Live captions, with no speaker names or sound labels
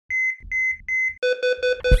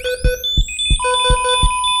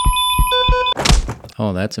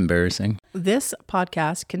Oh, that's embarrassing. This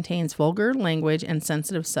podcast contains vulgar language and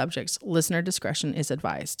sensitive subjects. Listener discretion is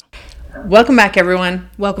advised. Welcome back, everyone.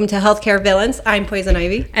 Welcome to Healthcare Villains. I'm Poison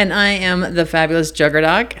I.V. And I am the fabulous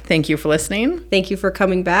Juggerdoc. Thank you for listening. Thank you for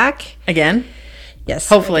coming back. Again. Yes.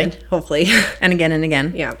 Hopefully. Again. Hopefully. And again and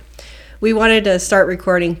again. Yeah. We wanted to start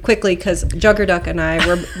recording quickly because Juggerduck and I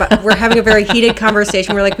we're having a very heated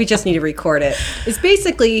conversation. We're like, we just need to record it. It's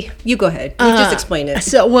basically, you go ahead. You just explain it.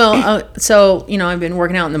 So I've been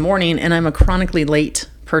working out in the morning and I'm a chronically late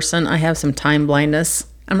person. I have some time blindness.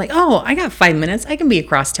 I'm like, oh, I got 5 minutes. I can be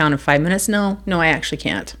across town in 5 minutes. No, I actually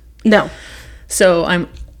can't. No. So I'm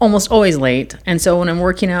almost always late. And so when I'm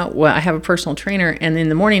working out, I have a personal trainer, and in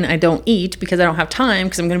the morning I don't eat because I don't have time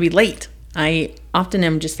because I'm going to be late. I often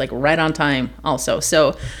am just like right on time also.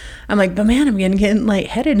 So I'm like, but man, I'm getting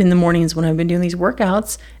lightheaded in the mornings when I've been doing these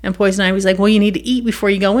workouts. And Poison Ivy's like, well, you need to eat before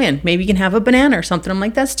you go in. Maybe you can have a banana or something. I'm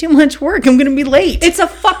like, that's too much work. I'm going to be late. It's a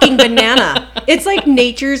fucking banana. It's like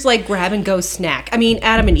nature's like grab and go snack. I mean,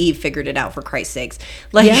 Adam and Eve figured it out, for Christ's sakes.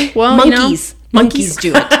 Like, yeah, well, monkeys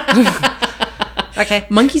do it. Okay.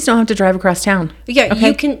 Monkeys don't have to drive across town. Yeah, okay?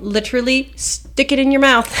 You can literally stick it in your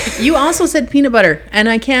mouth. You also said peanut butter, and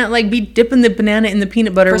I can't be dipping the banana in the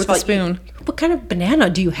peanut butter with a spoon. What kind of banana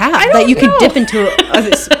do you have that you can dip into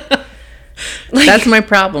this? That's my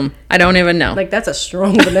problem. I don't even know. Like, that's a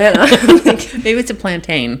strong banana. Maybe it's a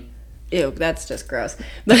plantain. Ew, that's just gross.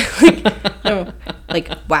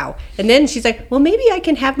 Wow. And then she's like, well, maybe I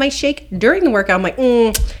can have my shake during the workout. I'm like,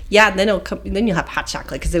 yeah, then then you'll have hot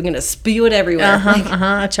chocolate because they're going to spew it everywhere.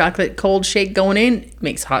 A chocolate cold shake going in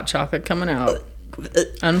makes hot chocolate coming out.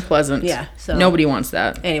 Unpleasant. Yeah. So nobody wants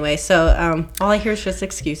that. Anyway, so all I hear is just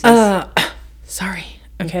excuses. Sorry.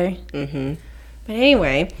 Okay. Mm-hmm. But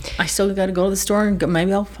anyway. I still got to go to the store and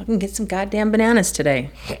maybe I'll fucking get some goddamn bananas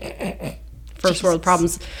today. First world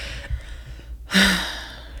problems.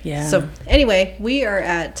 Yeah. So anyway, we are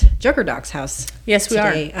at Juggerdoc's house. Yes, we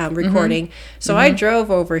today, are recording. Mm-hmm. So I drove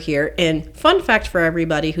over here, and fun fact for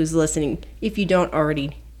everybody who's listening, if you don't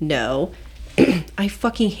already know, I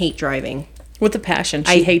fucking hate driving. With a passion.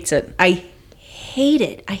 She hates it. I hate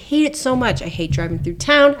it. I hate it so much. I hate driving through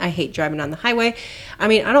town. I hate driving on the highway. I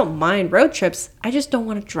mean, I don't mind road trips. I just don't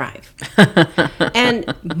want to drive. Do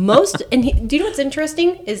you know what's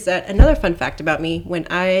interesting is that another fun fact about me, when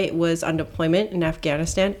I was on deployment in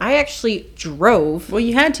Afghanistan, I actually drove. Well,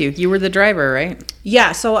 you had to. You were the driver, right?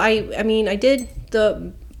 Yeah. So I did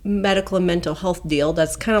the medical and mental health deal.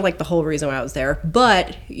 That's kind of like the whole reason why I was there.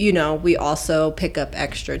 But, we also pick up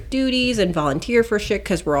extra duties and volunteer for shit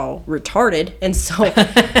because we're all retarded. And so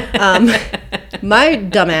my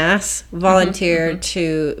dumbass volunteered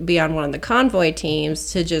to be on one of the convoy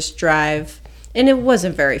teams to just drive. And it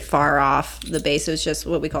wasn't very far off the base. It was just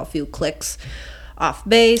what we call a few clicks off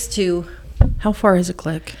base to... How far is a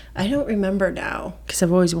click? I don't remember now. Because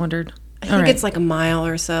I've always wondered. I think it's like a mile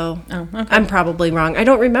or so. Oh, okay. I'm probably wrong. I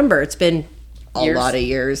don't remember. It's been a lot of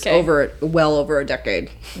years. Okay. Well over a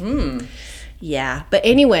decade. Yeah. But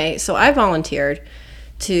anyway, so I volunteered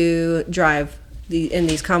to drive in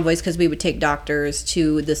these convoys because we would take doctors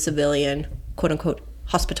to the civilian, quote unquote,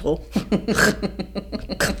 hospital.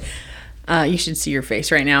 You should see your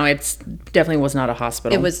face right now. It definitely was not a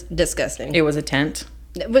hospital. It was disgusting. It was a tent.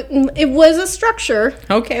 It was a structure.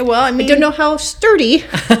 Okay, well, I don't know how sturdy.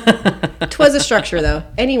 It was a structure, though.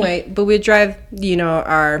 Anyway, but we'd drive,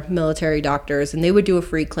 our military doctors, and they would do a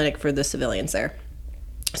free clinic for the civilians there.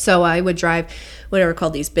 So I would drive what are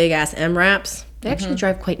called these big-ass MRAPs. They actually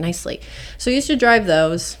drive quite nicely. So I used to drive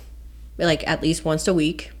those, at least once a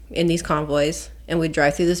week in these convoys, and we'd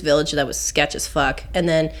drive through this village that was sketch as fuck. And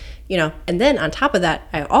then, and then on top of that,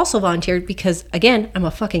 I also volunteered because, again, I'm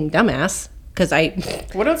a fucking dumbass.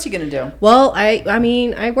 What else are you going to do? Well,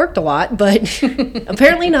 I worked a lot, but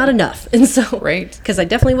apparently not enough. And so, right. Because I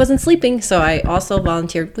definitely wasn't sleeping. So I also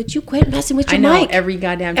volunteered. Would you quit messing with your mic? I know, every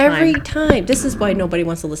goddamn time. Every time. This is why nobody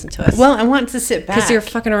wants to listen to us. Well, I want to sit back. Because you're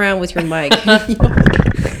fucking around with your mic.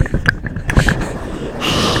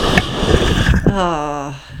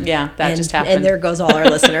 Oh. Yeah, that just happened. And there goes all our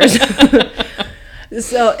listeners.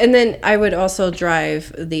 So, and then I would also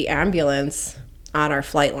drive the ambulance on our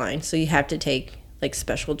flight line. So you have to take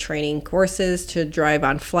special training courses to drive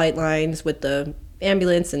on flight lines with the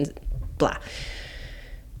ambulance and blah.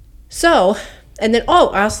 So, and then,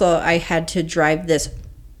 also I had to drive this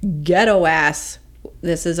ghetto ass.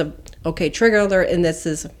 This is trigger alert, and this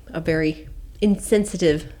is a very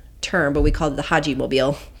insensitive term, but we called it the Haji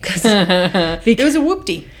Mobile. It was a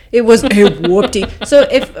whoopty. It was a whoopty. So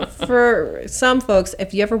for some folks,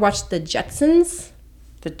 if you ever watched the Jetsons,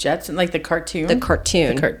 The Jetsons, like the cartoon? The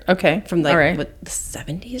cartoon. Okay. From like all right. what, the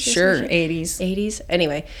 70s? Sure, 80s. 80s.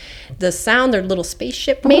 Anyway, the sound their little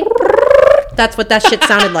spaceship made, that's what that shit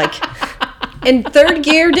sounded like. And third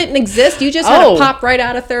gear didn't exist. You just had to pop right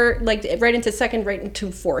out of third, like right into second, right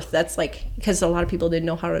into fourth. That's like, because a lot of people didn't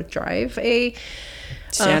know how to drive a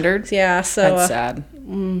standard. Yeah, so that's sad.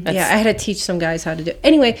 Yeah, I had to teach some guys how to do it.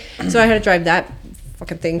 Anyway, so I had to drive that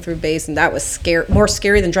fucking thing through base, and that was more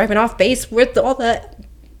scary than driving off base with all the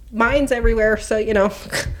mines everywhere. So, you know,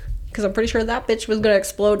 because I'm pretty sure that bitch was going to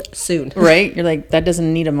explode soon. Right? You're like, that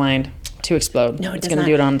doesn't need a mine to explode. No, it's going to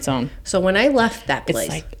do it on its own. So when I left that place...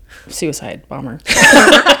 It's like suicide bomber.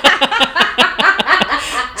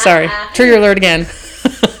 Sorry. Trigger alert again.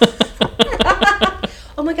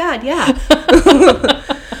 Oh my God, yeah.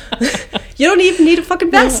 You don't even need a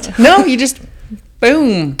fucking vest. No, you just...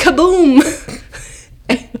 Boom. Kaboom.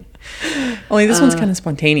 Only this one's kind of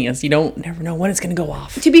spontaneous. You never know when it's going to go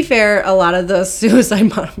off. To be fair, a lot of the suicide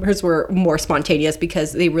bombers were more spontaneous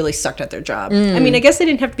because they really sucked at their job. I mean, I guess they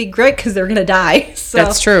didn't have to be great because they're going to die. So.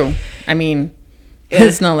 That's true. I mean,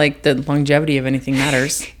 it's not like the longevity of anything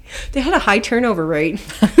matters. They had a high turnover rate.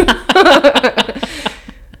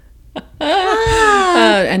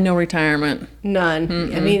 And no retirement. None.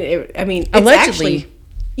 Mm-mm. I mean, it's allegedly. Actually,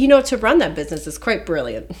 you know, to run that business is quite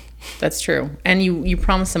brilliant. That's true. And you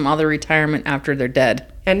promise them all their retirement after they're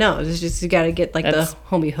dead. And no, it's just you got to get like the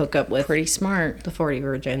homie hookup with pretty smart. The 40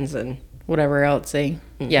 virgins and whatever else they.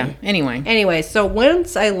 Mm-hmm. Yeah. Anyway, so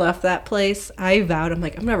once I left that place, I vowed, I'm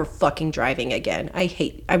like, I'm never fucking driving again.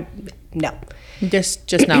 No.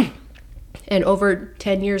 Just no. And over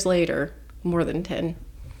 10 years later, more than 10,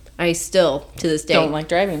 I still to this day don't like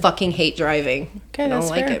driving. Fucking hate driving. Okay, I don't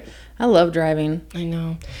that's like fair. it. I love driving. I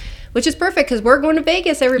know. Which is perfect because we're going to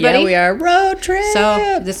Vegas, everybody. Yeah, we are. Road trip.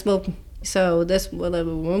 So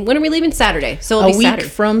when are we leaving? Saturday. So it'll be a week Saturday.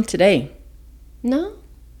 From today. No.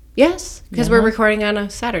 Yes, because we're recording on a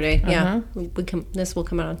Saturday. Yeah, this will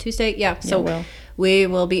come out on Tuesday. Yeah, so we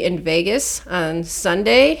will be in Vegas on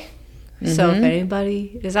Sunday. Mm-hmm. So if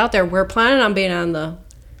anybody is out there, we're planning on being on the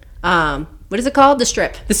what is it called? The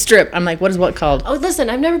Strip. The Strip. I'm like, what is what called? Oh, listen,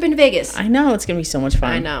 I've never been to Vegas. I know it's gonna be so much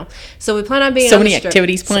fun. I know. So we plan on being so on the many Strip.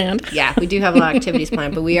 activities planned. So, yeah, we do have a lot of activities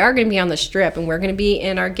planned, but we are going to be on the Strip, and we're going to be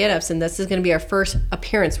in our get-ups, and this is going to be our first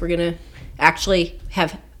appearance. We're going to actually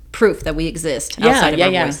have proof that we exist outside of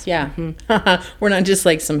our voice. Yeah. Mm-hmm. We're not just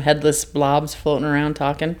like some headless blobs floating around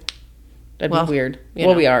talking. That'd be weird.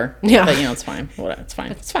 Well, we are. Yeah. But, it's fine. It's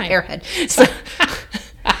fine. It's fine. Airhead. So.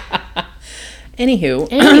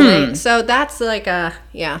 Anyway, so that's like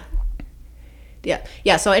yeah.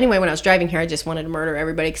 So anyway, when I was driving here, I just wanted to murder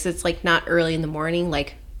everybody because it's like not early in the morning,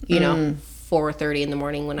 like 4:30 in the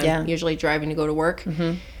morning when I'm usually driving to go to work.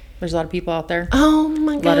 Mm-hmm. There's a lot of people out there. Oh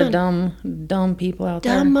my God, a lot of dumb people out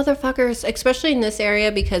there. Dumb motherfuckers, especially in this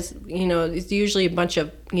area because it's usually a bunch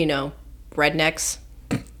of rednecks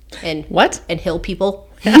and and hill people.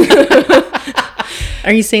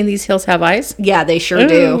 Are you saying these hills have eyes? Yeah, they sure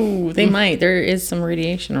do. Ooh, they might. There is some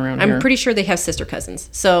radiation around here. I'm pretty sure they have sister cousins.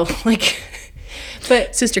 So,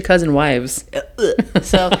 but sister cousin wives.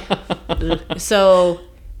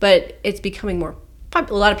 But it's becoming more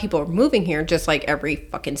popular. A lot of people are moving here, just like every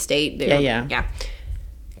fucking state. Yeah.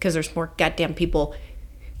 Because there's more goddamn people.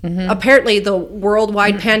 Mm-hmm. Apparently, the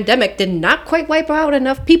worldwide pandemic did not quite wipe out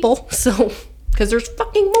enough people. So, because there's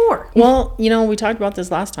fucking more. Well, we talked about this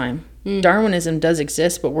last time. Darwinism does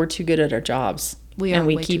exist, but we're too good at our jobs.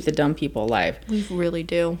 We keep the dumb people alive. We really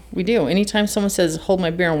do. We do. Anytime someone says, hold my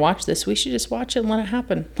beer and watch this, we should just watch it and let it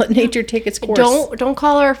happen. Let nature take its course. Don't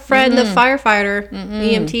call our friend the firefighter,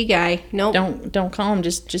 EMT guy. Nope. Don't call him.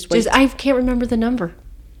 Just wait. I can't remember the number.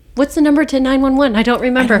 What's the number to 911? I don't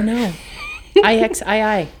remember. I don't know.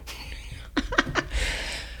 IXII.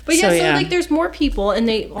 But so there's more people, and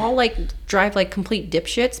they all drive like complete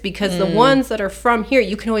dipshits because the ones that are from here,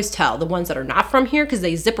 you can always tell the ones that are not from here because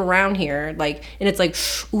they zip around here, and it's like,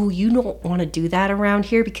 ooh, you don't want to do that around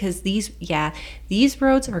here because these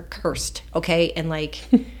roads are cursed, okay, and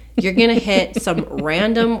you're gonna hit some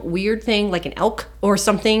random weird thing like an elk or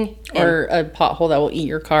something, or a pothole that will eat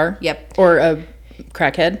your car. Yep. Or a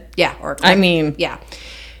crackhead. Yeah. Yeah.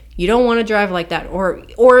 You don't want to drive like that, or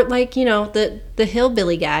the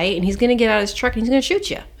hillbilly guy, and he's gonna get out of his truck and he's gonna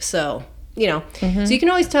shoot you. So so you can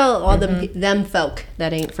always tell all them folk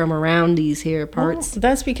that ain't from around these here parts. Well,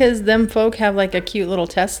 that's because them folk have like a cute little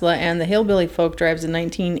Tesla, and the hillbilly folk drives a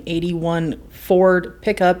 1981 Ford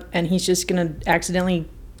pickup, and he's just gonna accidentally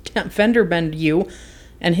fender bend you,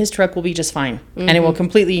 and his truck will be just fine, and it will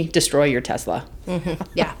completely destroy your Tesla.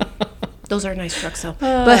 Yeah. Those are nice trucks, though.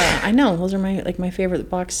 But I know those are my favorite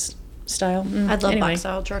box style. I love Anyway. box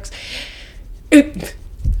style trucks.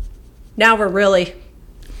 Now we're really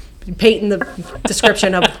painting the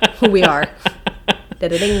description of who we are. Ding,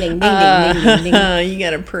 ding, ding, ding, ding, ding, ding. You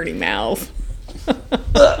got a pretty mouth.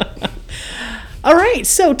 All right,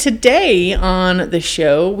 so today on the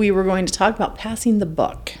show, we were going to talk about passing the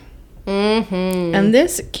buck. Mm-hmm. And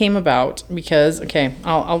this came about because, okay,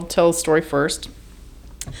 I'll tell a story first.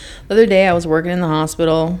 The other day, I was working in the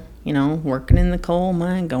hospital, working in the coal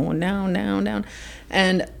mine, going down, down, down.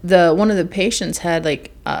 And one of the patients had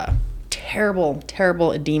like terrible,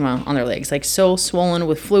 terrible edema on their legs, like so swollen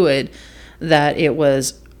with fluid that it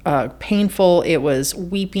was painful. It was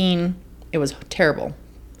weeping. It was terrible.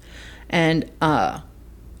 And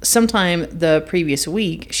sometime the previous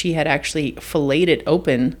week, she had actually filleted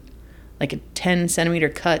open like a 10 centimeter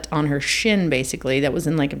cut on her shin, basically, that was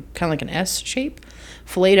in like kind of like an S shape.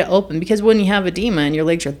 Filleted open, because when you have edema and your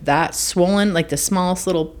legs are that swollen, like the smallest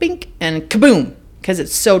little bink and kaboom, because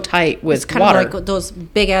it's so tight with It's kind water. of like those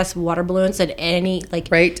big ass water balloons that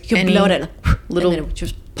Right? you can blow it little, and then it would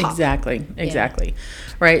just pop. Exactly.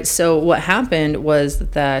 Right. So what happened was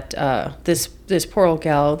that this poor old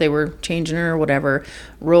gal, they were changing her or whatever,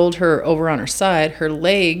 rolled her over on her side, her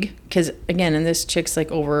leg, because again, and this chick's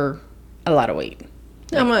like over a lot of weight.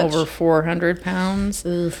 How much? Over 400 pounds.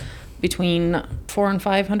 Oof. Between 400 and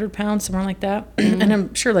 500 pounds, somewhere like that. And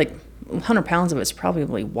I'm sure like 100 pounds of it's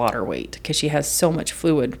probably water weight, because she has so much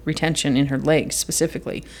fluid retention in her legs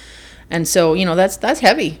specifically. And so, that's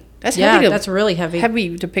heavy. That's heavy. That's really heavy.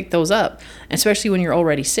 Heavy to pick those up, especially when you're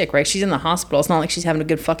already sick, right? She's in the hospital. It's not like she's having a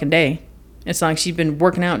good fucking day. It's not like she's been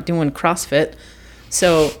working out doing CrossFit.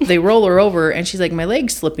 So they roll her over, and she's like, my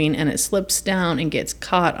leg's slipping, and it slips down and gets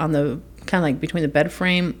caught on the kind of like between the bed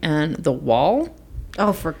frame and the wall.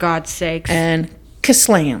 Oh, for God's sakes. And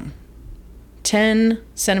kaslam. 10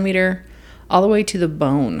 centimeter all the way to the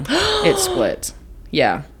bone. It split.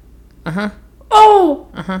 Yeah. Uh-huh. Oh!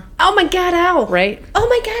 Uh-huh. Oh my God, ow. Right? Oh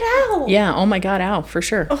my God, ow. Yeah. Oh my God, ow. For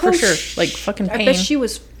sure. For sure. Like fucking pain. I bet she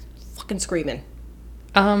was fucking screaming.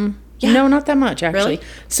 Yeah. No, not that much, actually. Really?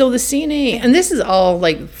 So the CNA, and this is all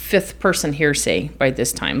like fifth person hearsay by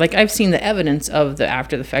this time. Like I've seen the evidence of the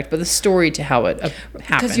after the fact, but the story to how it happened.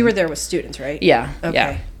 Because you were there with students, right? Yeah. Okay.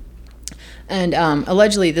 Yeah. And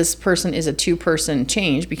allegedly this person is a 2-person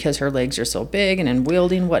change because her legs are so big and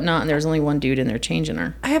unwieldy and whatnot, and there's only one dude in there changing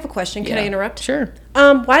her. I have a question. Can I interrupt? Sure.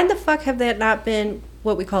 Why in the fuck have that not been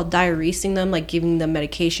what we call diuresing them, like giving them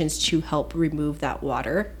medications to help remove that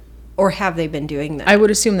water? Or have they been doing that? I would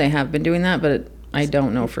assume they have been doing that, but I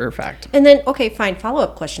don't know for a fact. And then, okay, fine.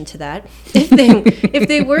 Follow-up question to that. If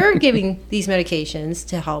they were giving these medications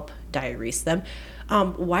to help diurese them,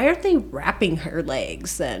 why aren't they wrapping her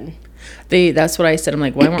legs then? That's what I said. I'm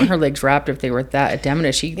like, why weren't her legs wrapped if they were that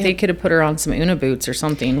edematous? They could have put her on some Una boots or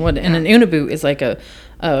something. And an Una boot is like a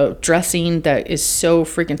dressing that is so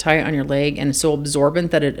freaking tight on your leg and so absorbent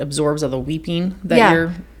that it absorbs all the weeping that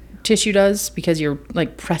your tissue does, because you're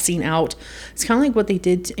like pressing out. It's kind of like what they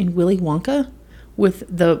did in Willy Wonka with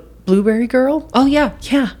the blueberry girl. Oh, yeah.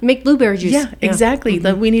 Yeah. Make blueberry juice. Yeah, exactly.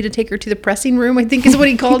 Mm-hmm. We need to take her to the pressing room, I think is what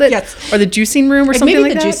he called it. Yes. Or the juicing room or something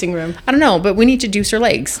maybe like the that. juicing room. I don't know, but we need to juice her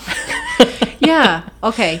legs. Yeah.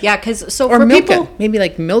 Okay. Yeah. Because or for milk people, it. Maybe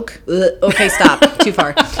like milk. Okay, stop. Too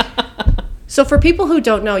far. So for people who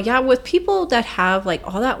don't know, with people that have like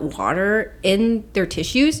all that water in their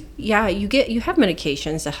tissues, you have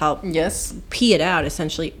medications to help pee it out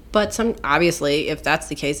essentially. But obviously, if that's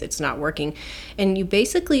the case, it's not working. And you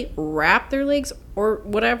basically wrap their legs or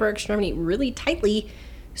whatever extremity really tightly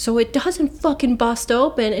so it doesn't fucking bust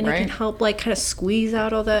open, and it can help like kind of squeeze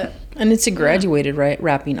out all that. And it's a graduated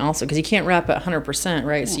wrapping also, because you can't wrap it 100%,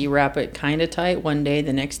 right? So you wrap it kind of tight one day,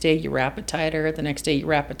 the next day you wrap it tighter, the next day you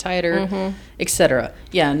wrap it tighter, etc.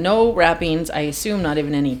 Yeah, no wrappings. I assume not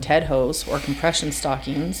even any Ted hose or compression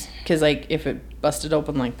stockings, because like if it busted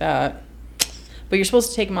open like that. But you're supposed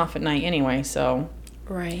to take them off at night anyway, so.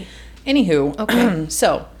 Right. Anywho, okay.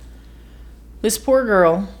 So this poor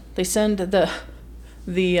girl, they send and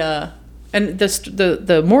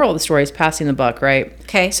the moral of the story is passing the buck, right?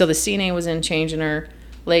 Okay. So the CNA was in changing her,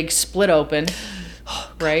 leg split open,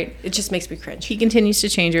 right? It just makes me cringe. He continues to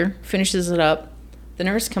change her, finishes it up. The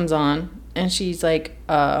nurse comes on, and she's like,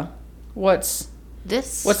 what's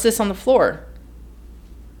this on the floor?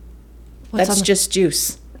 That's just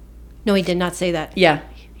juice. No, he did not say that. Yeah.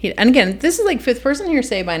 And again, this is like fifth person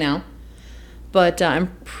hearsay by now. But I'm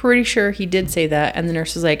pretty sure he did say that. And the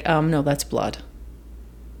nurse was like, no, that's blood.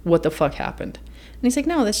 What the fuck happened? And he's like,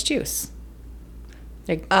 no, that's juice.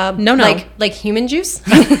 Like, no. Like human juice?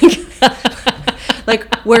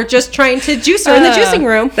 Like, we're just trying to juice her in the juicing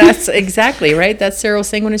room. That's exactly right. That's Sarah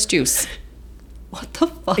saying when it's juice. What the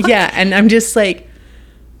fuck? Yeah, and I'm just like,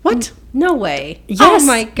 what? No way. Yes. Oh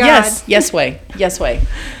my God. Yes way.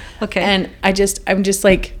 Okay. And I'm just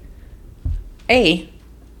like,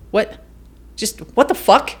 what? Just what the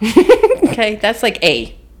fuck? Okay, that's like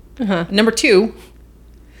A. Uh-huh. Number 2,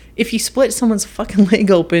 if you split someone's fucking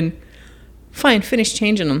leg open, fine, finish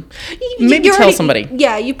changing them. Maybe tell somebody.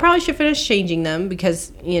 Yeah, you probably should finish changing them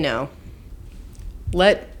because,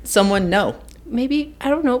 Let someone know. maybe, I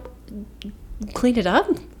don't know, clean it up?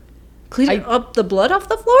 Clean up the blood off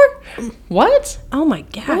the floor? What? Oh my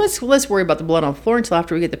God. Well, let's worry about the blood on the floor until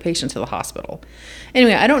after we get the patient to the hospital.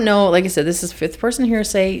 Anyway, I don't know. Like I said, this is fifth person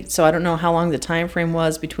hearsay, so I don't know how long the time frame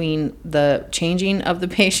was between the changing of the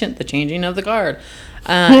patient, the changing of the guard,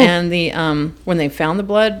 and the when they found the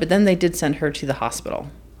blood. But then they did send her to the hospital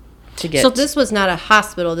to get. So this was not a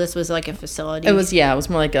hospital. This was like a facility. It was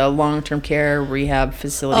more like a long-term care rehab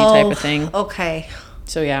facility type of thing. Okay.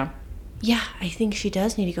 So yeah. Yeah, I think she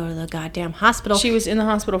does need to go to the goddamn hospital. She was in the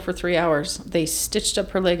hospital for 3 hours. They stitched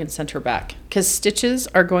up her leg and sent her back. Because stitches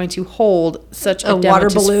are going to hold such a water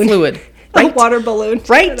balloon fluid. Right? A water balloon.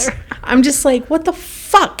 Right? I'm just like, what the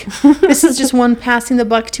fuck? This is just one passing the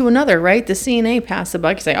buck to another, right? The CNA passed the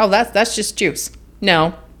buck. You say, oh, that's just juice.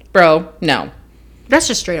 No, bro, no. That's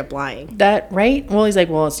just straight up lying. That, right? Well, he's like,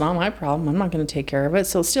 well, it's not my problem. I'm not going to take care of it.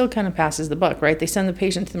 So it still kind of passes the buck, right? They send the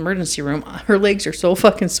patient to the emergency room. Her legs are so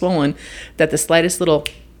fucking swollen that the slightest little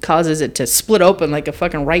causes it to split open like a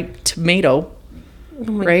fucking ripe tomato.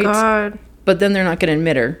 Oh my right? God. But then they're not going to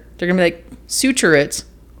admit her. They're going to be like, suture it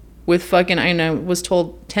with fucking, I was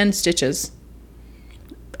told 10 stitches.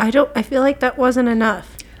 I feel like that wasn't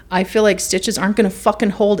enough. I feel like stitches aren't going to fucking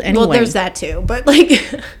hold anyway. Well, there's that too, but like...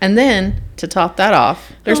 And then, to top that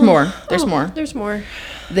off, there's more. There's more. There's more.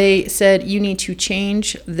 They said you need to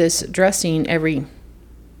change this dressing every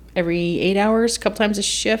 8 hours, a couple times a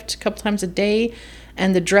shift, a couple times a day.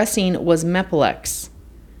 And the dressing was Mepilex.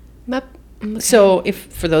 Okay. So,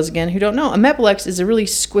 for those again who don't know, a Mepilex is a really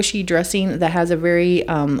squishy dressing that has a very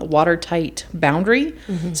watertight boundary.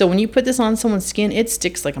 Mm-hmm. So when you put this on someone's skin, it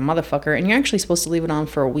sticks like a motherfucker, and you're actually supposed to leave it on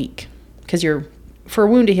for a week because for a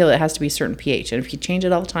wound to heal, it has to be a certain pH, and if you change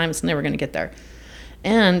it all the time, it's never going to get there.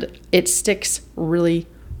 And it sticks really,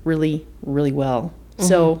 really, really well. Mm-hmm.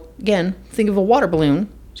 So again, think of a water balloon.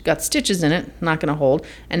 It's got stitches in it, not going to hold,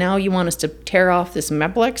 and now you want us to tear off this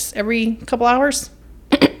Mepilex every couple hours?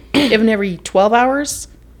 Even every 12 hours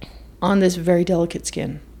on this very delicate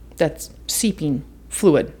skin that's seeping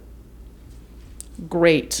fluid.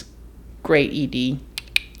 Great ED.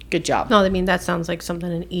 Good job. No, I mean, that sounds like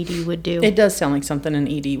something an ED would do. It does sound like something an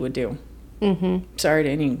ED would do. Mm-hmm. Sorry to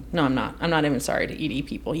any... No, I'm not. I'm not even sorry to ED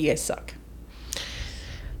people. You guys suck.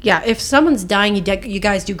 Yeah, if someone's dying, you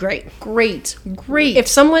guys do great. Great. If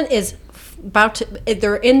someone is if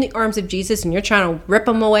they're in the arms of Jesus and you're trying to rip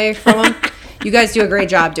them away from them... You guys do a great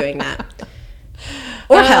job doing that.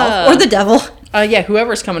 Or hell. Or the devil. Yeah,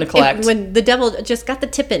 whoever's coming to collect. When the devil just got the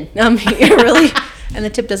tip in. Really. And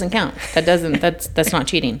the tip doesn't count. That's not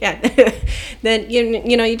cheating. Yeah. Then,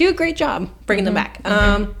 you do a great job bringing them back.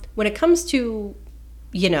 Mm-hmm. When it comes to,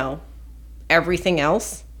 everything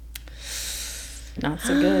else. Not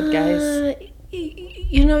so good, guys.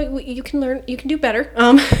 You can learn. You can do better.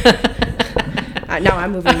 Now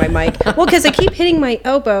I'm moving my mic. Well, because I keep hitting my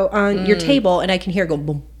elbow on your table, and I can hear it go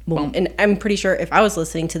boom, boom. And I'm pretty sure if I was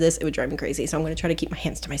listening to this, it would drive me crazy. So I'm going to try to keep my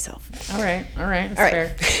hands to myself. All right. That's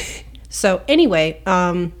fair. So anyway,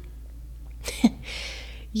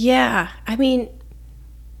 yeah. I mean,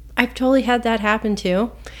 I've totally had that happen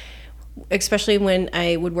too, especially when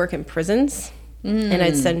I would work in prisons, and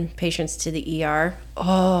I'd send patients to the ER.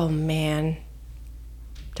 Oh man.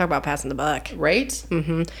 Talk about passing the buck. Right?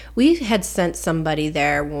 Mm-hmm. We had sent somebody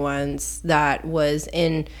there once that was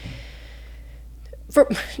for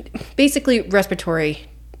basically respiratory,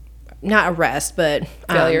 not arrest, but...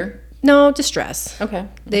 Failure? No, distress. Okay.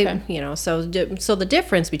 So the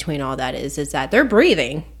difference between all that is that they're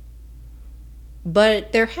breathing,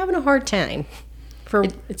 but they're having a hard time.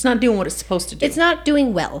 It's not doing what it's supposed to do. It's not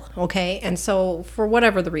doing well, okay? And so for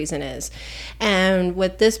whatever the reason is. And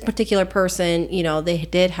with this particular person, they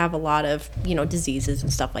did have a lot of, diseases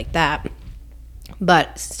and stuff like that.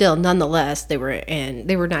 But still, nonetheless, they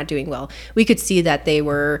were not doing well. We could see that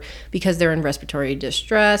because they're in respiratory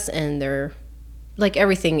distress and they're, like,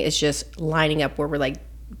 everything is just lining up where we're like,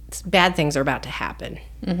 bad things are about to happen.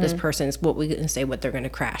 Mm-hmm. This person's what we can say what they're going to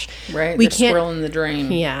crash. Right. They're swirling the drain.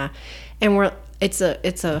 Yeah. And it's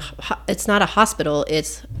not a hospital.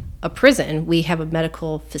 It's a prison. We have a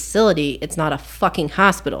medical facility. It's not a fucking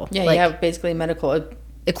hospital. Yeah, you have basically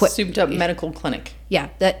souped up medical clinic. Yeah,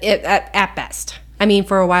 at best. I mean,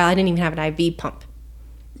 for a while, I didn't even have an IV pump.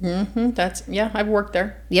 I've worked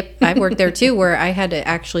there. Yep, I've worked there too, where I had to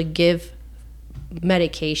actually give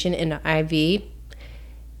medication in an IV,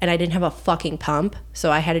 and I didn't have a fucking pump,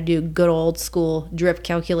 so I had to do good old school drip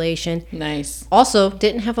calculation. Nice. Also,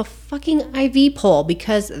 didn't have a fucking IV pole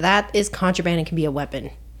because that is contraband and can be a weapon.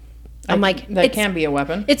 That can be a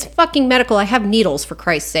weapon. It's fucking medical. I have needles, for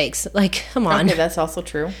Christ's sakes. Like, come on. Okay, that's also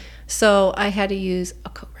true. So I had to use a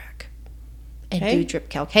coat rack and do drip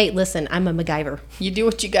calc. Hey, listen, I'm a MacGyver. You do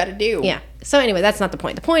what you got to do. Yeah. So anyway, that's not the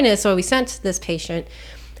point. The point is, so we sent this patient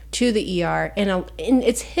to the ER, and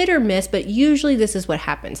it's hit or miss, but usually this is what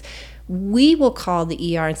happens. We will call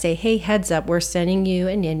the ER and say, hey, heads up, we're sending you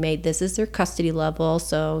an inmate. This is their custody level.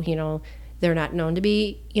 So, they're not known to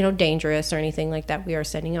be, dangerous or anything like that. We are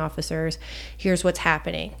sending officers. Here's what's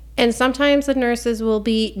happening. And sometimes the nurses will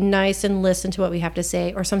be nice and listen to what we have to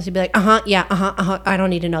say, or sometimes be like, I don't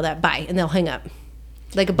need to know that. Bye. And they'll hang up.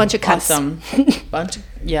 Like a bunch of cuss. Awesome.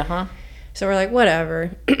 So we're like,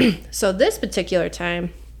 whatever. So this particular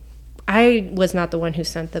time, I was not the one who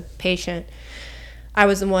sent the patient. I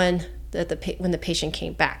was the one that when the patient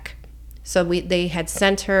came back. So they had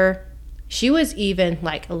sent her. She was even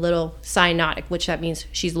like a little cyanotic, which that means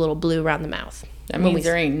she's a little blue around the mouth. That means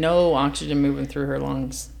there ain't no oxygen moving through her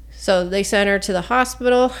lungs. So they sent her to the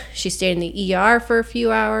hospital. She stayed in the ER for a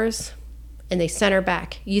few hours, and they sent her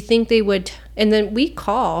back. You think they would, and then we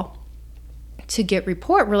call to get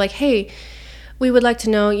report. We're like, hey, we would like to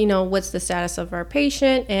know, what's the status of our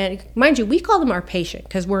patient. And mind you, we call them our patient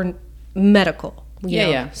because we're medical.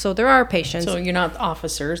 Yeah. So there are patients. So you're not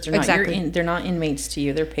officers. They're not they're not inmates to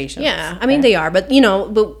you. They're patients. Yeah. I mean, they are, but they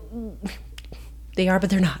are, but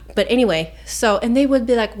they're not. But anyway, and they would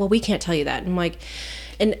be like, well, we can't tell you that. And I'm like,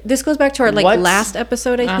 and this goes back to our last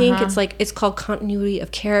episode, I think. It's called continuity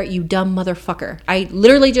of care, you dumb motherfucker. I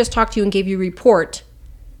literally just talked to you and gave you a report.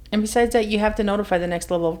 And besides that, you have to notify the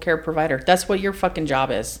next level of care provider. That's what your fucking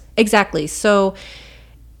job is. Exactly. So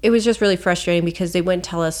it was just really frustrating because they wouldn't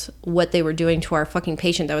tell us what they were doing to our fucking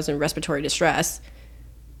patient that was in respiratory distress.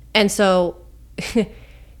 And so,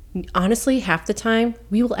 honestly, half the time,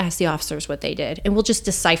 we will ask the officers what they did. And we'll just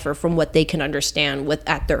decipher from what they can understand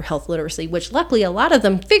at their health literacy, which luckily a lot of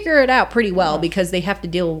them figure it out pretty well because they have to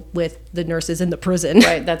deal with the nurses in the prison.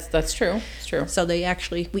 Right, that's true. It's true. So we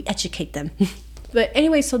educate them. But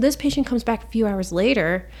anyway, so this patient comes back a few hours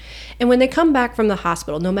later. And when they come back from the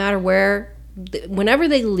hospital, no matter whenever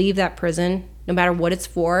they leave that prison, no matter what it's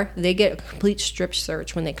for, they get a complete strip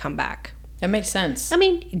search when they come back. That makes sense. I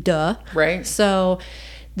mean, duh. Right. So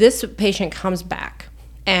this patient comes back,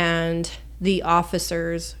 and the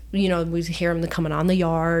officers, we hear them coming on the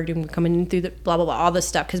yard and coming in through the blah, blah, blah, all this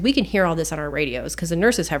stuff, because we can hear all this on our radios because the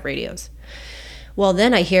nurses have radios. Well,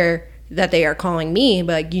 then I hear that they are calling me,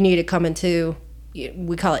 but you need to come into,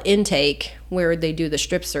 we call it intake, where they do the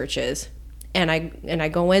strip searches. And I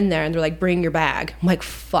go in there, and they're like, bring your bag. I'm like,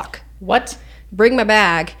 fuck. What? Bring my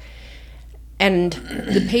bag. And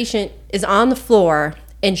the patient is on the floor,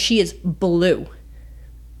 and she is blue.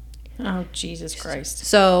 Oh, Jesus Christ.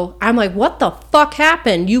 So I'm like, what the fuck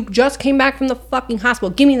happened? You just came back from the fucking hospital.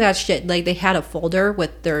 Give me that shit. Like, they had a folder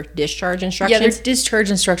with their discharge instructions. Yeah, their discharge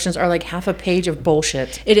instructions are like half a page of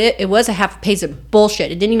bullshit. It was a half a page of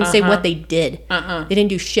bullshit. It didn't even say what they did. They didn't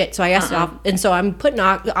do shit. So I asked and so I'm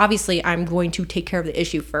obviously I'm going to take care of the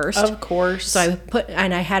issue first. Of course. So I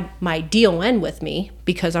had my DON with me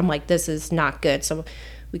because I'm like, this is not good. So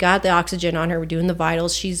we got the oxygen on her. We're doing the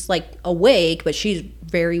vitals. She's like awake, but she's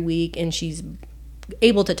very weak, and she's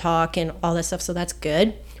able to talk and all that stuff. So that's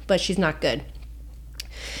good, but she's not good.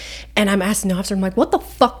 And I'm asking the officer, I'm like, what the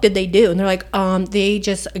fuck did they do? And they're like, they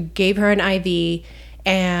just gave her an IV,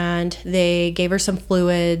 and they gave her some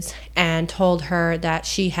fluids and told her that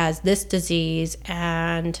she has this disease,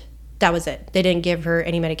 and that was it. They didn't give her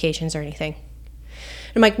any medications or anything.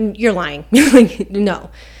 I'm like, you're lying. Like, no.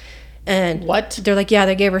 And what? They're like, yeah,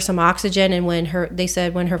 they gave her some oxygen, and they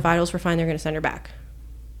said when her vitals were fine, they're going to send her back.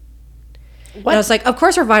 What? And I was like, of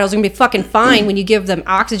course her vitals are going to be fucking fine when you give them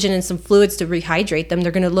oxygen and some fluids to rehydrate them.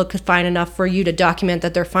 They're going to look fine enough for you to document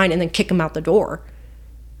that they're fine and then kick them out the door.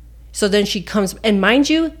 So then she comes, and mind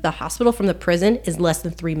you, the hospital from the prison is less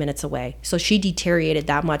than 3 minutes away. So she deteriorated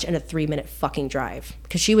that much in a 3-minute fucking drive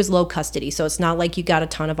because she was low custody. So it's not like you got a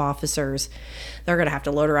ton of officers. They're going to have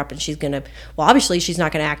to load her up, and she's going to, well, obviously she's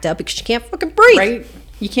not going to act up because she can't fucking breathe. Right?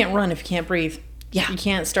 You can't run if you can't breathe. Yeah. You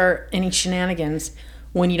can't start any shenanigans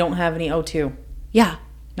when you don't have any O2. Yeah.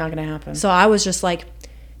 Not going to happen. So I was just like,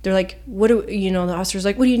 They're like, the officer's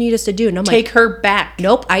like, what do you need us to do? And I'm Take like, her back.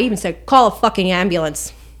 nope. I even said, call a fucking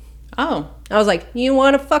ambulance. Oh. I was like, you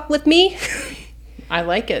want to fuck with me? I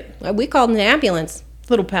like it. We called an ambulance.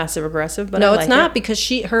 A little passive aggressive, but no, I it's like not it. because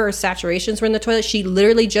her saturations were in the toilet. She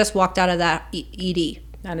literally just walked out of that ED.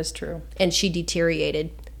 That is true. And she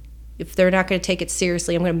deteriorated. If they're not going to take it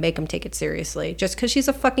seriously, I'm going to make them take it seriously. Just because she's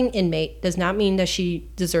a fucking inmate does not mean that she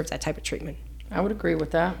deserves that type of treatment. I would agree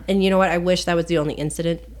with that. And you know what? I wish that was the only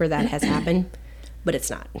incident where that has happened, but it's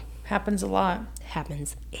not. Happens a lot.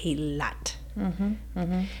 Happens a lot.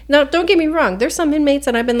 Now, don't get me wrong. There's some inmates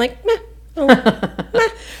that I've been like, meh.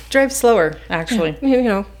 Drive slower, actually.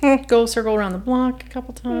 You Go circle around the block a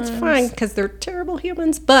couple times. it's fine because they're terrible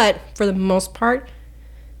humans. But for the most part,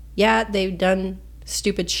 yeah, they've done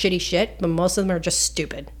stupid, shitty shit, but most of them are just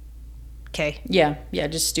stupid. Okay? Yeah,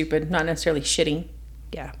 just stupid. Not necessarily shitty.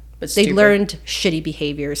 Yeah. But They stupid. learned shitty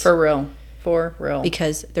behaviors. For real.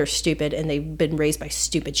 Because they're stupid and they've been raised by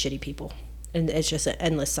stupid, shitty people. And it's just an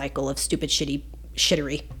endless cycle of stupid,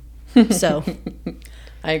 shittery. So,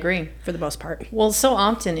 I agree. for the most part. Well, so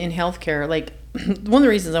often in healthcare, like, one of the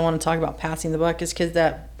reasons I want to talk about passing the buck is because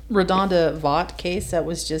that Redonda Vaught case that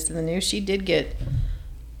was just in the news, she did get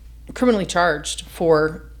criminally charged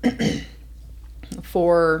for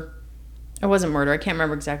it wasn't murder. I can't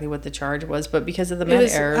remember exactly what the charge was, but because of the med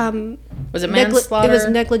error. Was it manslaughter? It was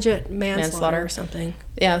negligent manslaughter or something.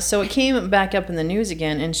 Yeah, so it came back up in the news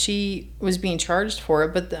again, and she was being charged for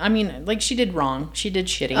it. But, she did wrong. She did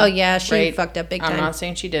shitty. Oh, yeah, she fucked up big time. I'm not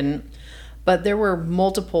saying she didn't. But there were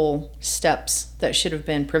multiple steps that should have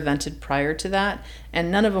been prevented prior to that, and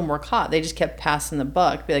none of them were caught. They just kept passing the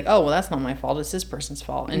buck. Be like, oh, well, that's not my fault. It's this person's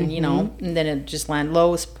fault. And, and then it just landed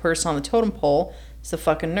lowest person on the totem pole is the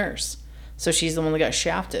fucking nurse. So she's the one that got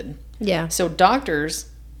shafted. Yeah. So doctors,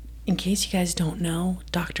 in case you guys don't know,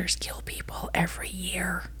 doctors kill people every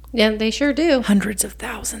year. Yeah, they sure do. Hundreds of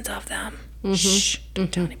thousands of them. Shh,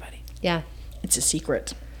 don't tell anybody. Yeah. It's a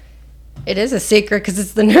secret. It is a secret because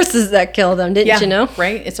it's the nurses that kill them, didn't you know?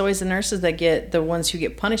 Right? It's always the nurses that get the ones who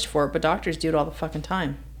get punished for it, but doctors do it all the fucking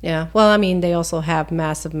time. Yeah. Well, they also have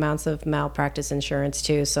massive amounts of malpractice insurance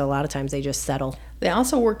too, so a lot of times they just settle. They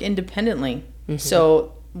also work independently.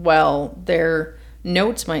 So while their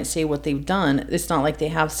notes might say what they've done, it's not like they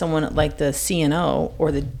have someone like the CNO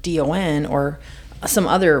or the DON or some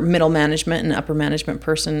other middle management and upper management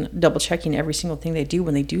person double checking every single thing they do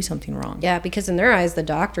when they do something wrong. Yeah, because in their eyes, the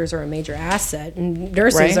doctors are a major asset, and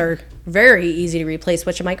nurses are very easy to replace.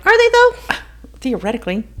 Which I'm like, are they though?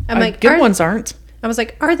 Theoretically, I'm like, good ones aren't. I was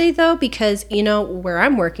like, are they though? Because where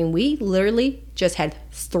I'm working, we literally just had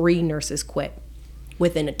 3 nurses quit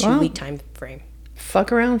within a 2-week time frame.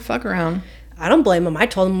 Fuck around. I don't blame them. I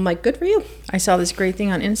told them, I'm like, good for you. I saw this great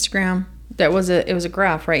thing on Instagram. It was a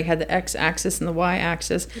graph, right? It had the x-axis and the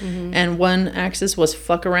y-axis, and one axis was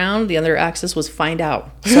fuck around, the other axis was find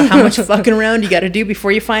out. So how much fucking around you got to do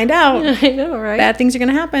before you find out? I know, right? Bad things are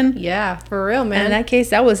gonna happen. Yeah, for real, man. And in that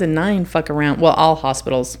case, that was a 9 fuck around. Well, all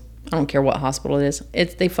hospitals. I don't care what hospital it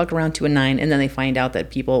is. They fuck around to a 9, and then they find out that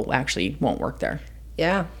people actually won't work there.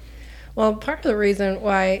 Yeah. Well, part of the reason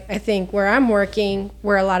why I think where I'm working,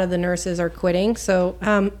 where a lot of the nurses are quitting, so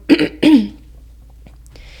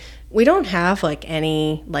we don't have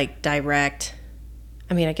any direct,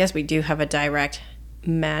 I guess we do have a direct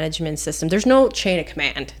management system. There's no chain of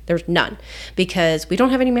command. There's none because we don't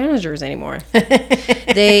have any managers anymore.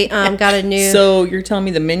 They got a new... So you're telling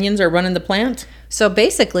me the minions are running the plant? So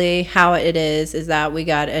basically how it is that we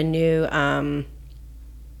got a new, not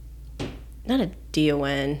a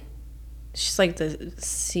DON, she's like the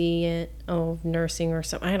CEO of nursing or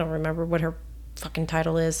something. I don't remember what her fucking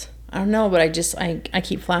title is. I don't know, but I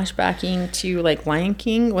keep flashbacking to Lion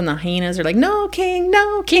King when the hyenas are like, no king,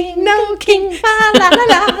 no king, no king, la la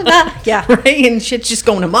la la. Yeah, right, and shit's just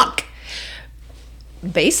going amok.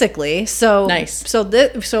 Basically, so nice.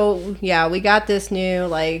 So yeah, we got this new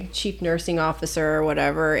chief nursing officer or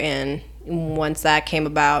whatever, and once that came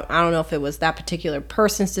about, I don't know if it was that particular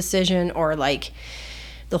person's decision or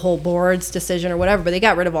the whole board's decision or whatever, but they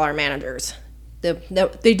got rid of all our managers.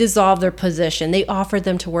 They dissolved their position. They offered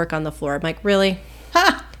them to work on the floor. I'm like, really?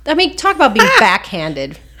 Ha! Talk about being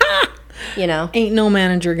backhanded. Ha! Ain't no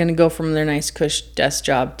manager going to go from their nice cush desk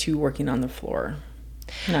job to working on the floor.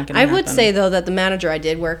 Not gonna happen. I would say, though, that the manager I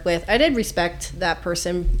did work with, I did respect that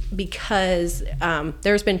person because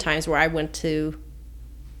there's been times where I went to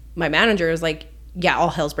my manager, was like, yeah, all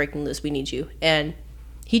hell's breaking loose. We need you. And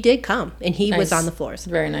he did come, and he was on the floors.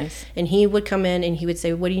 Very nice. And he would come in, and he would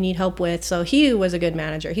say, what do you need help with? So he was a good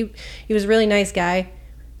manager. He was a really nice guy,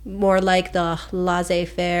 more like the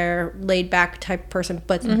laissez-faire, laid-back type person,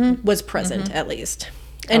 but was present at least.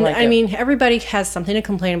 And like I it. mean, everybody has something to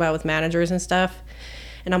complain about with managers and stuff.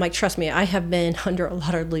 And I'm like, trust me, I have been under a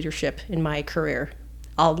lot of leadership in my career.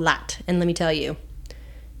 A lot. And let me tell you,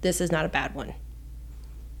 this is not a bad one.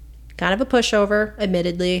 Kind of a pushover,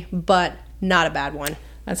 admittedly, but not a bad one.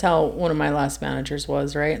 That's how one of my last managers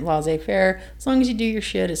was, right? Laissez-faire. As long as you do your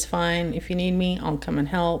shit, it's fine. If you need me, I'll come and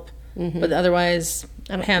help. But otherwise,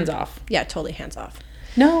 hands off. Yeah, totally hands off.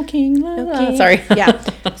 No king. No king. Sorry. Yeah.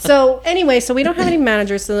 So anyway, so we don't have any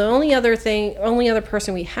managers. So the only other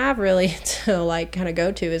person we have really to like kind of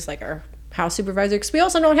go to is like our house supervisor, because we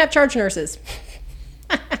also don't have charge nurses.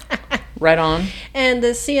 Right on. And the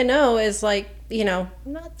CNO is like,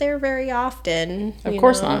 not there very often. Of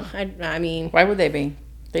course not. I mean, Why would they be?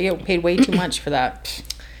 They get paid way too much for that.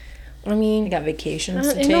 I mean, They got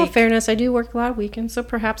vacations to in take. all fairness, I do work a lot of weekends, so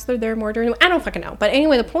perhaps they're there more during. I don't fucking know. But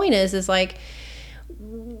anyway, the point is like,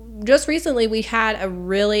 just recently we had a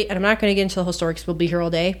really, and I'm not going to get into the whole story because we'll be here all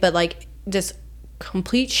day, but like this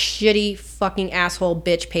complete shitty fucking asshole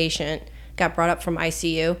bitch patient got brought up from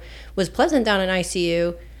ICU, was pleasant down in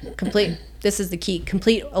ICU, complete. This is the key: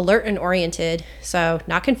 complete, alert, and oriented. So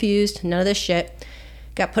not confused, none of this shit.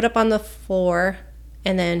 Got put up on the floor,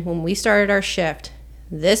 and then when we started our shift,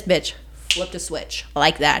 this bitch flipped a switch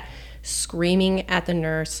like that, screaming at the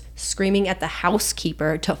nurse, screaming at the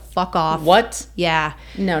housekeeper to fuck off. What? Yeah.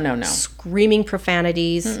 No. Screaming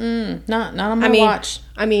profanities. Not on my watch.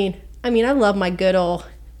 I mean, I love my good old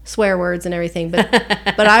swear words and everything,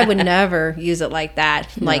 but I would never use it like that.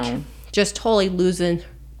 Like, just totally losing,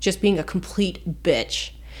 just being a complete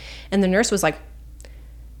bitch. And the nurse was like,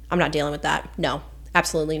 I'm not dealing with that. No,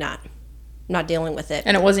 absolutely not. I'm not dealing with it.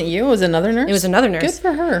 And it wasn't you? It was another nurse? It was another nurse. Good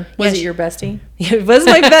for her. Was it your bestie? It was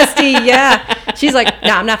my bestie, yeah. She's like,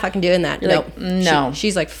 no, I'm not fucking doing that. You're like, no.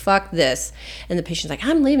 She's like, fuck this. And the patient's like,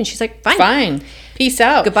 I'm leaving. She's like, fine. Fine. Peace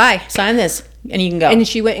out. Goodbye. Sign this and you can go. And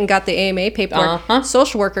she went and got the AMA paperwork.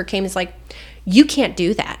 Social worker came and is like, you can't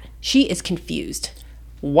do that. She is confused.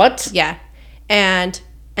 What? Yeah. And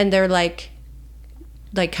they're like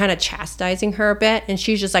kind of chastising her a bit. And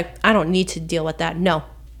she's just like, I don't need to deal with that. No,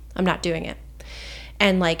 I'm not doing it.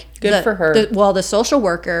 And like, good for her. The social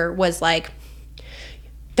worker was like,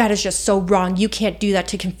 that is just so wrong. You can't do that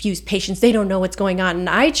to confuse patients. They don't know what's going on. And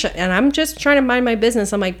I'm just trying to mind my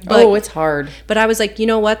business. I'm like, it's hard. But I was like, you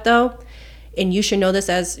know what though? And you should know this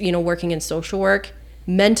as, working in social work.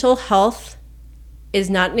 Mental health is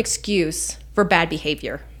not an excuse for bad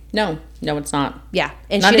behavior. No, it's not. Yeah.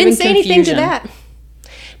 And not she didn't say anything to confusion. that.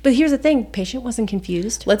 But here's the thing. Patient wasn't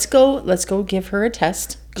confused. Let's go give her a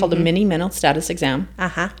test called a mini mental status exam.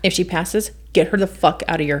 Uh-huh. If she passes, get her the fuck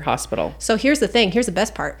out of your hospital. So here's the thing. Here's the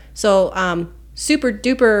best part. So super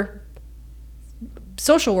duper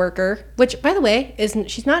social worker, which by the way,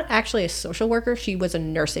 she's not actually a social worker. She was a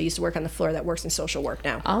nurse that used to work on the floor that works in social work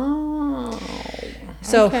now. Oh.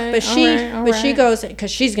 So, okay. She goes, because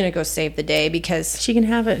she's going to go save the day because she can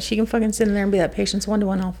have it. She can fucking sit in there and be that patient's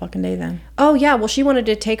one-to-one all fucking day then. Oh yeah. Well, she wanted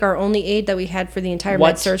to take our only aide that we had for the entire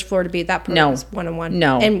med surge floor to be that person's one-on-one.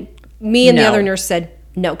 No. And me and the other nurse said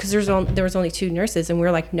no, because there was only two nurses and we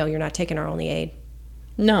were like, no, you're not taking our only aide.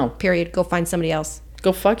 No. Period. Go find somebody else.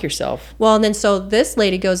 Go fuck yourself. Well, and then so this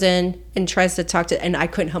lady goes in and tries to talk to, and I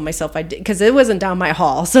couldn't help myself. I did, because it wasn't down my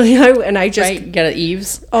hall. So I just right, get an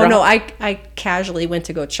Eves. Oh no, I casually went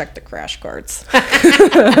to go check the crash cards.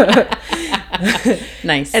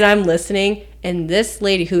 Nice. And I'm listening, and this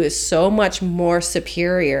lady who is so much more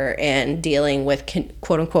superior in dealing with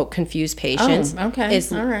quote unquote confused patients is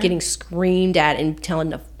getting screamed at and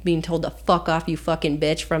being told to fuck off, you fucking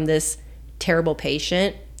bitch, from this terrible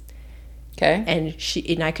patient. Okay.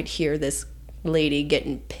 And I could hear this lady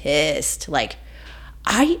getting pissed, like,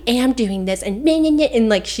 I am doing this, and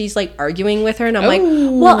like she's like arguing with her, and I'm like,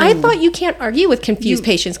 well, I thought you can't argue with confused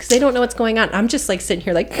patients because they don't know what's going on. I'm just like sitting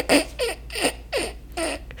here like,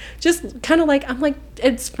 just kind of like, I'm like,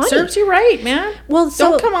 it's funny. Serves you right, man. Well,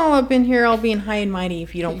 don't come all up in here all being high and mighty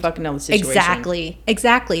if you don't fucking know the situation.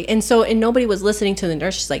 Exactly. And nobody was listening to the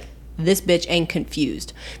nurse. She's like, this bitch ain't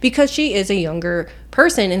confused, because she is a younger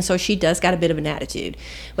person, and so she does got a bit of an attitude,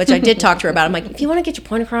 which I did talk to her about. I'm like, if you want to get your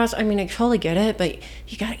point across, I mean, I totally get it, but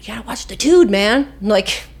you gotta watch the dude, man.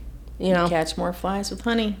 Like, catch more flies with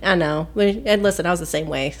honey. I know. And listen, I was the same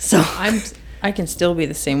way, so I can still be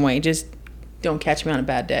the same way. Just don't catch me on a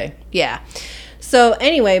bad day. Yeah. So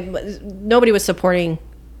anyway, nobody was supporting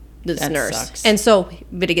this nurse, sucks. and so,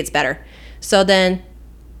 but it gets better. So then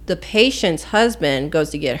the patient's husband goes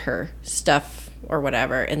to get her stuff or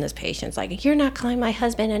whatever, and this patient's like, you're not calling my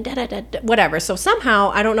husband, and da-da-da-da, whatever. So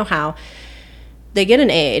somehow, I don't know how, they get an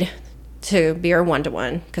aide to be her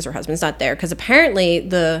one-to-one because her husband's not there, because apparently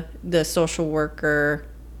the social worker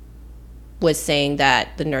was saying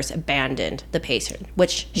that the nurse abandoned the patient,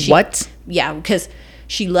 which What? Yeah, because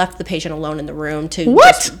she left the patient alone in the room to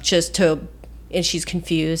What? just to, and she's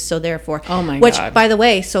confused. So therefore, Oh my which, God. by the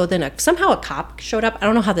way, so then somehow a cop showed up. I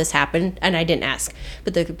don't know how this happened, and I didn't ask,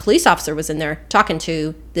 but the police officer was in there talking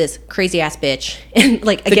to this crazy ass bitch, and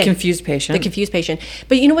like The again, confused patient. the confused patient.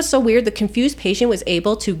 But you know what's so weird? The confused patient was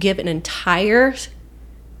able to give an entire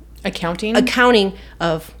accounting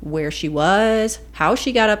of where she was, how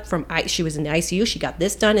she got up from, she was in the ICU, she got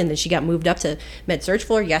this done, and then she got moved up to med-surg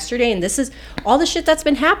floor yesterday, and this is all the shit that's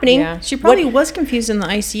been happening. Yeah, she probably was confused in the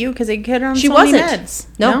ICU because they get her on She so many wasn't. meds.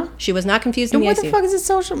 No, she was not confused in the What ICU. the fuck is it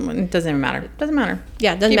social? It doesn't even matter. Doesn't matter.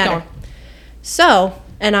 Yeah, it doesn't Keep matter. going. So,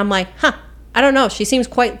 and I'm like, I don't know. She seems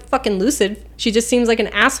quite fucking lucid. She just seems like an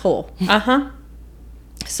asshole. Uh-huh.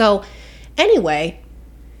 So, anyway,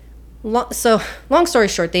 long story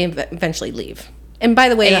short, they eventually leave. And by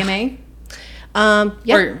the way, AMA?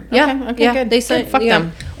 Yeah. Okay, good. They said, Good. Fuck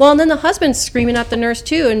them. Well, and then the husband's screaming at the nurse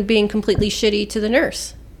too and being completely shitty to the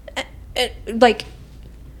nurse. Like,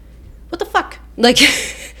 what the fuck? Like,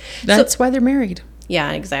 That's why they're married.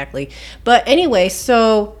 yeah, exactly. But anyway,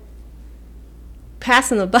 so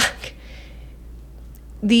passing the buck,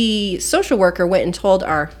 the social worker went and told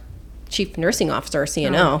our chief nursing officer,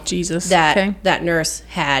 CNO, Oh, Jesus. that Okay. that nurse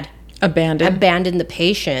had Abandoned. the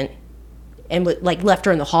patient and like left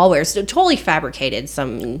her in the hallway. So totally fabricated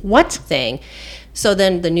some What? thing. So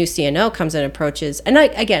then the new CNO comes and approaches, and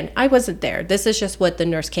I wasn't there. This is just what the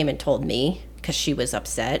nurse came and told me because she was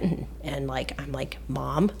upset, and like I'm like,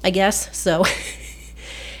 Mom, I guess. So,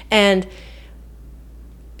 and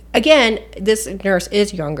again, this nurse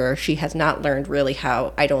is younger. She has not learned really how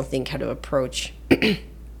to approach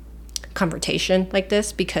confrontation like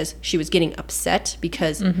this, because she was getting upset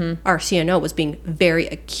because our CNO was being very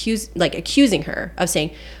accusing her of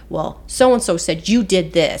saying, well, so and so said you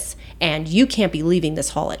did this and you can't be leaving this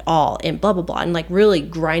hall at all and blah blah blah, and like really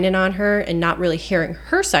grinding on her and not really hearing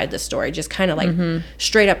her side of the story, just kind of like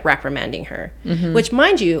straight up reprimanding her. Which,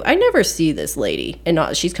 mind you, I never see this lady, and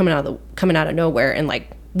she's coming out of nowhere and like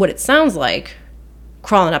what it sounds like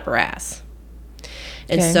crawling up her ass.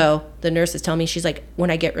 And Okay. so the nurse is telling me, she's like,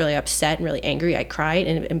 when I get really upset and really angry, I cry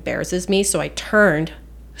and it embarrasses me. So I turned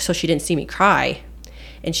so she didn't see me cry.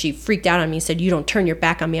 And she freaked out on me and said, you don't turn your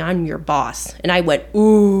back on me. I'm your boss. And I went,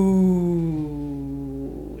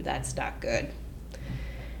 ooh, that's not good.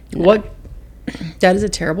 What? That is a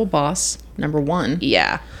terrible boss, number one.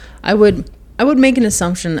 Yeah. I would make an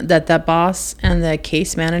assumption that boss and the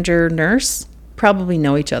case manager nurse probably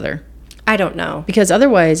know each other. I don't know. Because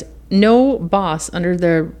otherwise, no boss in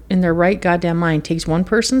their right goddamn mind takes one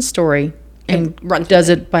person's story and does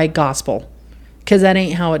it by gospel. Because that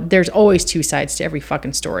ain't how it... There's always two sides to every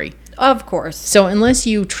fucking story. Of course. So unless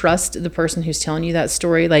you trust the person who's telling you that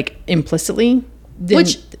story, like, implicitly, then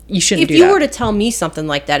you shouldn't do that. If you were to tell me something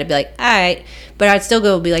like that, I'd be like, all right. But I'd still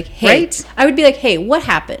go be like, hey. Right? I would be like, hey, what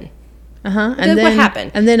happened? Uh-huh. And then, what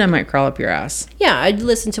happened? And then I might crawl up your ass. Yeah, I'd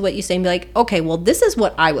listen to what you say and be like, okay, well, this is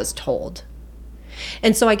what I was told.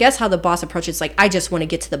 And so I guess how the boss approaches, like, I just want to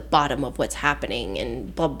get to the bottom of what's happening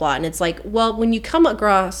and blah, blah. And it's like, well, when you come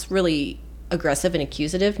across really aggressive and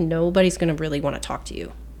accusative, nobody's going to really want to talk to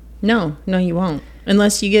you. No, you won't.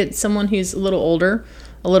 Unless you get someone who's a little older,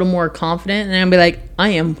 a little more confident, and I'll be like, I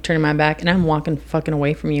am turning my back and I'm walking fucking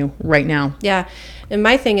away from you right now. Yeah. And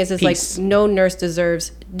my thing is like, no nurse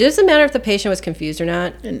deserves... Doesn't matter if the patient was confused or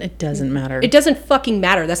not. And it doesn't matter. It doesn't fucking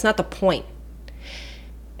matter. That's not the point.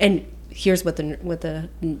 And here's what the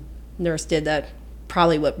nurse did that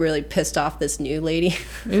probably what really pissed off this new lady.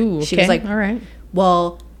 Ooh, okay. She was like, all right.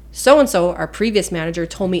 Well, so-and-so, our previous manager,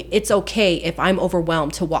 told me it's okay if I'm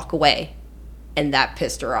overwhelmed to walk away. And that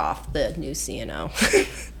pissed her off, the new CNO.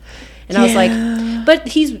 And I was like, but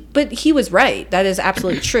he was right. That is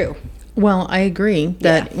absolutely true. Well, I agree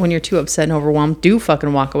that when you're too upset and overwhelmed, do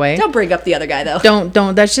fucking walk away. Don't bring up the other guy, though.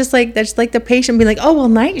 Don't. That's just like the patient being like, oh, well,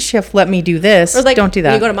 night shift let me do this. Or like, don't do that.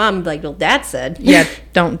 When you go to mom and be like, well, dad said. Yeah,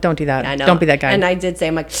 don't do that. I know. Don't be that guy. And I did say,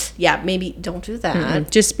 I'm like, yeah, maybe don't do that.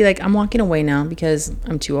 Mm-mm. Just be like, I'm walking away now because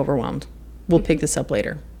I'm too overwhelmed. We'll pick this up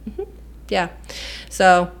later. Mm-hmm. Yeah.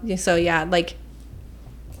 So yeah, like,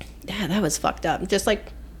 yeah, that was fucked up. Just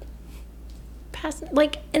like,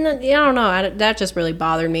 and then, I don't know, that just really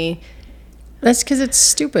bothered me. That's because it's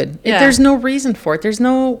stupid. Yeah. There's no reason for it. There's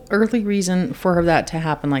no earthly reason for that to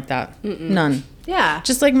happen like that. None. Yeah.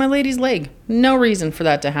 Just like my lady's leg. No reason for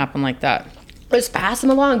that to happen like that. Just pass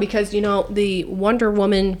them along because, the Wonder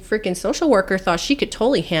Woman freaking social worker thought she could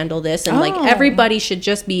totally handle this and, like, everybody should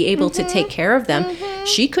just be able to take care of them.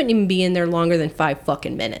 She couldn't even be in there longer than 5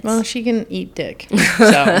 fucking minutes. Well, she can eat dick.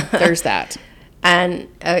 So, there's that. And,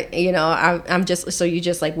 I'm just, so you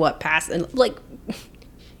just like, what, pass? And like,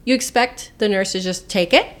 you expect the nurse to just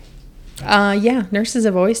take it? Yeah, nurses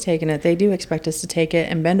have always taken it. They do expect us to take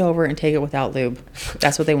it and bend over and take it without lube.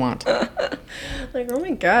 That's what they want. Like, oh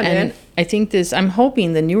my God, and man. I think I'm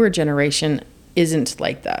hoping the newer generation isn't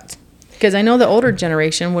like that. Because I know the older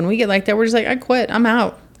generation, when we get like that, we're just like, I quit, I'm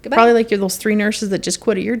out. Goodbye. Probably like you're those 3 nurses that just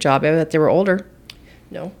quit at your job. I bet they were older.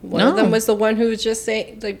 No. One of them was the one who was just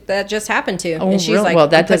saying, like, that just happened to. Oh, and she's really? Like, well,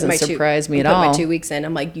 that doesn't surprise me at all. I put my 2 weeks in.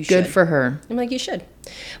 I'm like, you should. Good for her. I'm like, you should.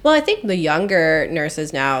 Well, I think the younger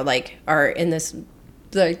nurses now, like, are in this,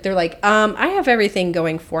 they're like, I have everything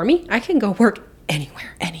going for me. I can go work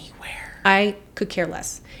anywhere. I could care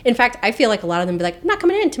less. In fact, I feel like a lot of them be like, I'm not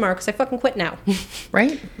coming in tomorrow because I fucking quit now.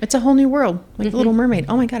 Right? It's a whole new world. Like The Little Mermaid.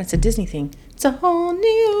 Oh my God, it's a Disney thing. It's a whole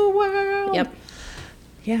new world. Yep.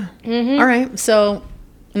 Yeah. All right. So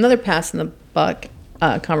another pass in the buck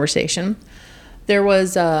conversation. There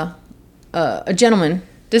was a gentleman.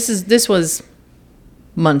 This was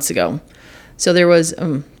months ago. So there was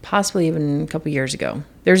possibly even a couple years ago.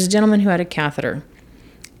 There's a gentleman who had a catheter,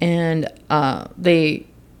 and they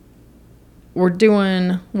were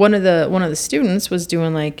doing one of the students was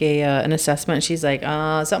doing like an assessment. She's like,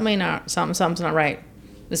 something's not right.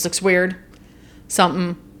 This looks weird.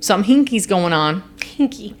 Something hinky's going on.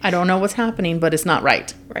 Hinky. I don't know what's happening, but it's not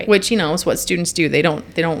right. Right. Which, is what students do. They don't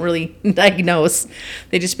really diagnose.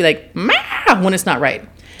 They just be like, "Mah," when it's not right.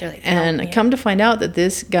 Like, and I come to find out that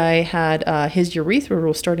this guy had his urethra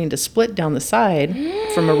was starting to split down the side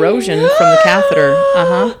from erosion from the catheter.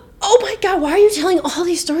 Oh my God, why are you telling all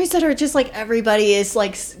these stories that are just like everybody is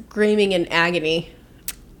like screaming in agony?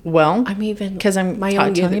 Well, I'm even because I'm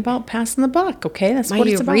telling you about passing the buck. Okay, that's what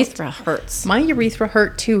it's about. My urethra hurts. My urethra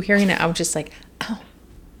hurt too. Hearing it, I was just like,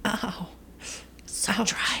 ow, so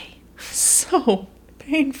dry, so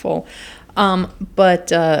painful.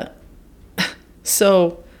 But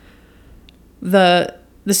so the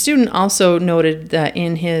student also noted that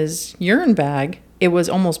in his urine bag it was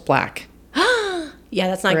almost black. Yeah,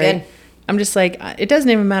 that's not good. I'm just like, it doesn't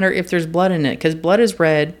even matter if there's blood in it, because blood is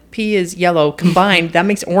red, pee is yellow. Combined, that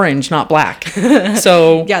makes orange, not black.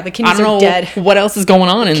 So yeah, the kidneys I don't know are dead. What else is going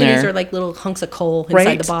on in there? Kidneys are like little hunks of coal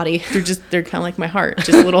inside the body. They're kind of like my heart,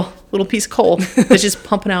 just a little piece of coal that's just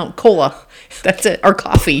pumping out cola. That's it, or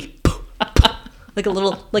coffee. like a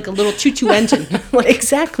little choo-choo engine.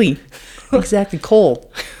 Exactly.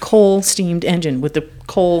 Coal steamed engine with the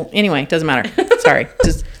coal. Anyway, doesn't matter. Sorry,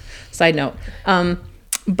 just side note.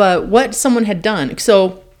 But what someone had done,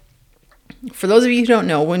 so for those of you who don't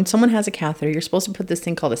know, when someone has a catheter, you're supposed to put this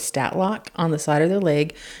thing called a stat lock on the side of their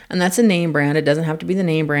leg, and that's a name brand. It doesn't have to be the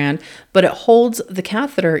name brand, but it holds the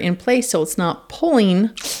catheter in place so it's not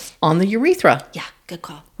pulling on the urethra. Yeah, good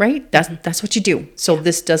call. Right? That's what you do. So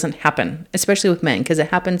this doesn't happen, especially with men, because it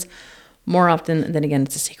happens more often. Then again,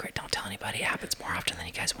 it's a secret. Don't tell anybody. It happens more often than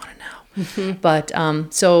you guys want to know. But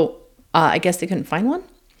so I guess they couldn't find one,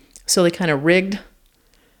 so they kind of rigged.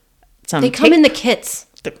 They come in the kits.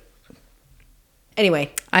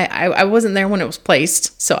 Anyway, I wasn't there when it was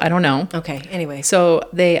placed, so I don't know. Okay. Anyway, so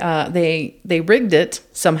they rigged it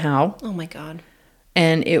somehow. Oh my God.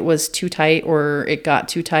 And it was too tight, or it got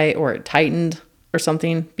too tight, or it tightened, or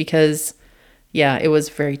something, because it was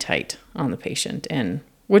very tight on the patient, and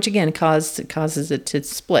which again causes it to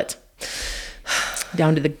split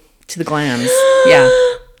down to the glands.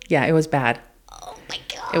 Yeah, it was bad. Oh my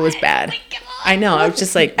God. It was bad. Oh my God. I know. I was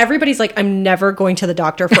just like, everybody's like, I'm never going to the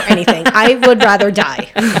doctor for anything. I would rather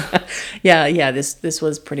die. Yeah. This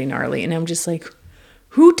was pretty gnarly, and I'm just like,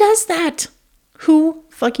 who does that? Who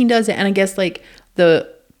fucking does it? And I guess like the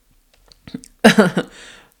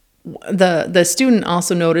student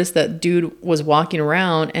also noticed that dude was walking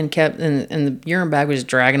around and and the urine bag was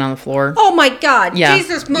dragging on the floor. Oh my God! Yeah.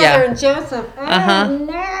 Jesus, Mother and Joseph!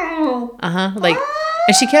 Oh no! Like,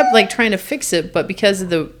 and she kept like trying to fix it, but because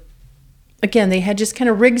of again, they had just kind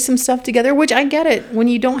of rigged some stuff together, which I get it. When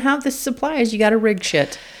you don't have the supplies, you got to rig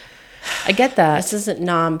shit. I get that. This isn't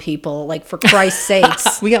Nam, people. Like, for Christ's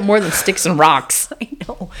sakes. We got more than sticks and rocks. I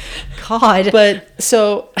know. God. But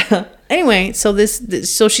so anyway, so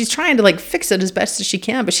so she's trying to like fix it as best as she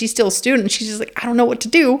can, but she's still a student. She's just like, I don't know what to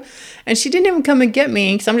do. And she didn't even come and get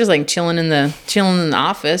me, because I'm just like chilling in the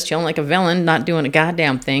office, chilling like a villain, not doing a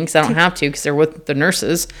goddamn thing, because I don't have to, because they're with the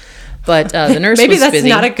nurses. But the nurse maybe was that's busy.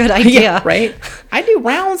 not a good idea. Yeah, right? I do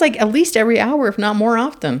rounds like at least every hour, if not more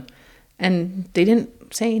often. And they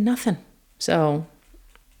didn't say nothing. So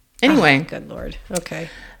anyway. Good Lord. Okay.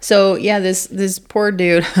 So yeah, this poor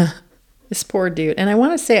dude, and I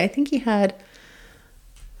want to say, I think he had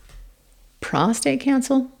prostate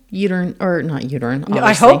cancer. uterine, or not uterine, No,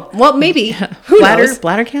 I obviously. hope. Well, maybe. Who knows?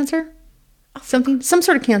 Bladder cancer? Some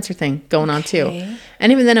sort of cancer thing going on too.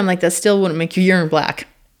 And even then I'm like, that still wouldn't make your urine black.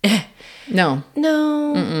 No.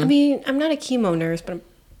 No. I mean, I'm not a chemo nurse, but I'm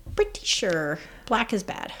pretty sure black is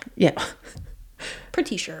bad. Yeah.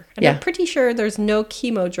 Pretty sure. And I'm pretty sure there's no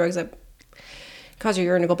chemo drugs that cause your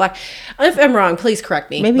urine to go black. If I'm wrong, please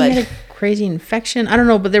correct me. Maybe he had a crazy infection. I don't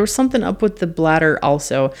know, but there was something up with the bladder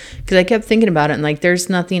also, because I kept thinking about it and like, there's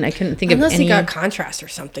nothing, I couldn't think unless of any. he got contrast or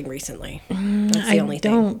something recently. That's the only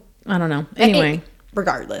thing. I don't know. Anyway.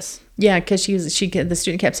 Regardless. Yeah, because the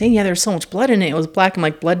student kept saying, yeah, there's so much blood in it. It was black. I'm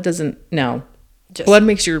like, blood doesn't, no. Blood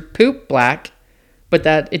makes your poop black, but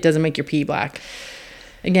that it doesn't make your pee black.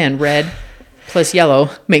 Again, red plus yellow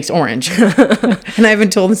makes orange. And I even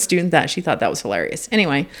told the student that. She thought that was hilarious.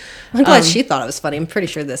 Anyway. I'm glad she thought it was funny. I'm pretty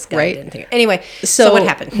sure this guy didn't think it. Anyway, so what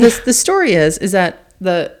happened? The story is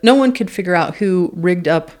that no one could figure out who rigged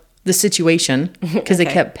up the situation because they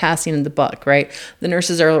kept passing the buck, right? The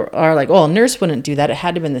nurses are like, oh, a nurse wouldn't do that. It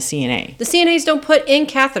had to have been the CNA. The CNAs don't put in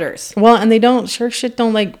catheters. Well, and they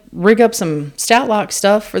don't like rig up some stat lock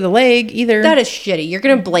stuff for the leg either. That is shitty. You're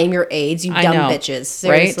going to blame your aides, you dumb bitches.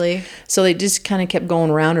 Seriously. Right? So they just kind of kept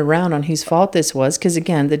going round and round on whose fault this was. Because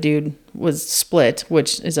again, the dude was split,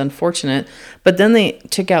 which is unfortunate. But then they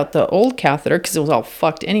took out the old catheter because it was all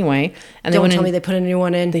fucked anyway. And don't tell me they put a new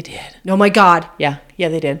one in. They did. Oh my God. Yeah,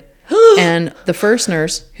 they did. And the first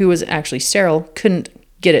nurse, who was actually sterile, couldn't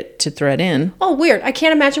get it to thread in. Oh, weird. I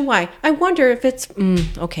can't imagine why. I wonder if it's...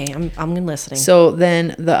 okay, I'm listening. So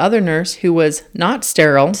then the other nurse, who was not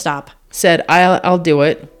sterile... Stop. ...said, I'll do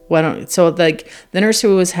it. Why don't... So, like, the nurse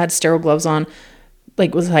who had sterile gloves on,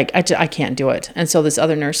 like, was like, I can't do it. And so this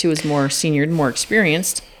other nurse, who was more senior, more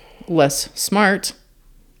experienced, less smart,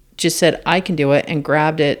 just said, I can do it, and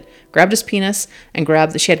grabbed his penis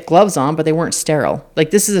and she had gloves on, but they weren't sterile.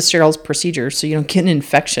 Like, this is a sterile procedure, so you don't get an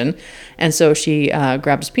infection. And so she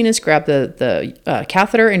grabbed his penis, grabbed the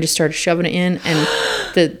catheter, and just started shoving it in. And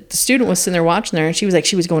the student was sitting there watching there, and she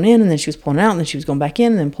was going in, and then she was pulling it out, and then she was going back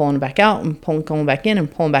in, and then pulling it back out, and going back in,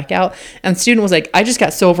 and pulling back out. And the student was like, I just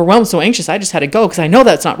got so overwhelmed, so anxious, I just had to go, because I know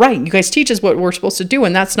that's not right. You guys teach us what we're supposed to do,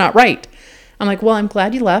 and that's not right. I'm like, well, I'm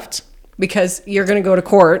glad you left. Because you're going to go to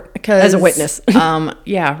court as a witness.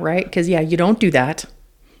 Yeah, right? Because, you don't do that.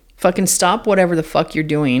 Fucking stop whatever the fuck you're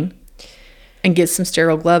doing and get some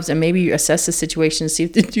sterile gloves and maybe assess the situation and see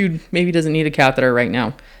if the dude maybe doesn't need a catheter right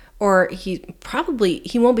now. Or he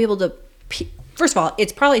won't be able to... First of all,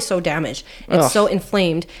 it's probably so damaged. It's so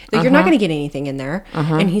inflamed that you're not going to get anything in there.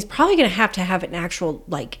 And he's probably going to have an actual,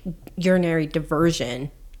 like, urinary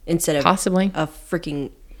diversion instead of... Possibly. A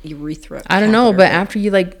freaking urethra. I don't know, but after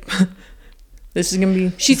you, like... This is going to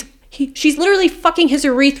be... She's literally fucking his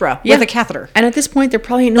urethra with a catheter. And at this point, there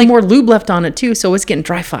probably ain't no more lube left on it, too, so it's getting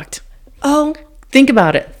dry fucked. Oh. Think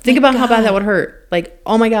about it. Think about how bad that would hurt. Like,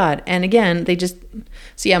 oh my God. And again, they just...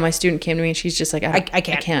 So yeah, my student came to me and she's just like, I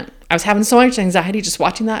can't. I was having so much anxiety just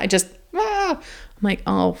watching that. I'm like,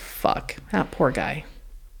 oh, fuck. That poor guy.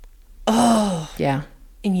 Oh. Yeah.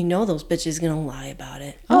 And you know those bitches going to lie about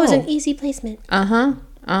it. Oh, it was an easy placement.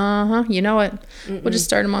 You know it. We'll just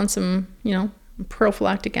start them on some,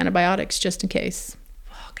 prophylactic antibiotics just in case.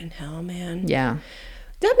 Fucking hell, man. Yeah.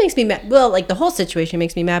 That makes me mad. Well, like, the whole situation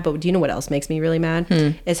makes me mad, but do you know what else makes me really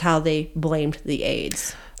mad? Is how they blamed the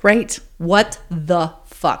AIDS. Right. What the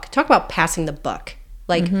fuck? Talk about passing the buck.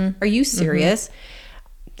 Like, are you serious?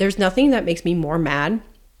 There's nothing that makes me more mad.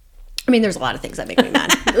 I mean, there's a lot of things that make me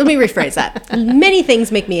mad. Let me rephrase that. Many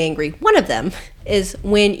things make me angry. One of them is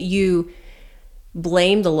when you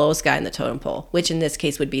blame the lowest guy in the totem pole, which in this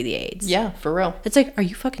case would be the AIDS. Yeah, for real. It's like, are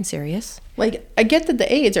you fucking serious? Like, I get that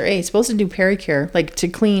the AIDS are supposed to do pericare, like to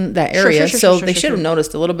clean that area. So they should have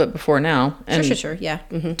noticed a little bit before now and yeah.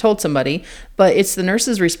 told somebody. But it's the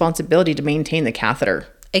nurse's responsibility to maintain the catheter.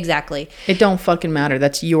 Exactly. It don't fucking matter.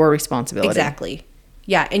 That's your responsibility. Exactly.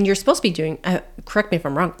 Yeah, and you're supposed to be doing, correct me if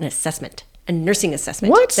I'm wrong, an assessment, a nursing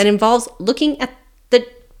assessment. What? That involves looking at the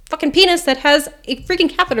fucking penis that has a freaking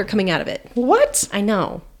catheter coming out of it. What? I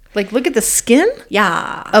know. Like, look at the skin?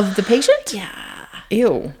 Yeah. Of the patient? Yeah.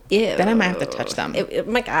 Ew. Ew. Then I might have to touch them. Oh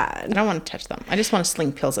my God. I don't want to touch them. I just want to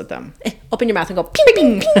sling pills at them. Open your mouth and go ping,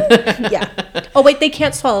 ping, ping. Yeah. Oh, wait, they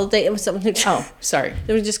can't swallow. It was something. Oh, sorry.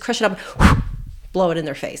 They would just crush it up, blow it in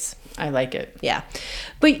their face. I like it. Yeah.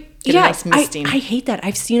 But Get yeah, nice misting. I hate that.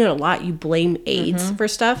 I've seen it a lot. You blame AIDS for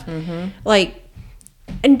stuff. Like,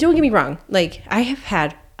 and don't get me wrong. Like, I have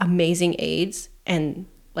had amazing AIDS, and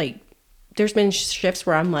like, there's been shifts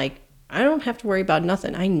where I'm like, I don't have to worry about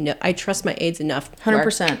nothing. I know, I trust my aides enough.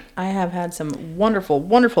 100%. I have had some wonderful,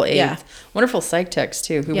 wonderful aides, Yeah. wonderful psych techs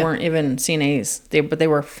too, who weren't even CNAs. But they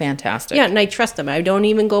were fantastic. Yeah, and I trust them. I don't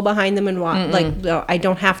even go behind them and watch. Like, no, I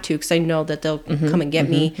don't have to, because I know that they'll come and get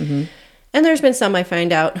me. And there's been some I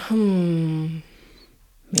find out,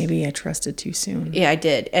 Maybe I trusted too soon. yeah, I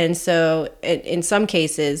did. And so in some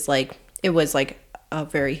cases, like, it was like a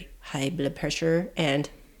very high blood pressure, and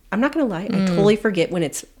I'm not gonna lie, I totally forget when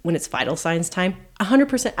it's vital signs time.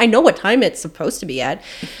 100%. I know what time it's supposed to be at,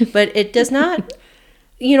 but it does not,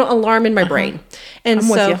 alarm in my brain. And I'm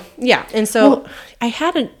so, with yeah. And so I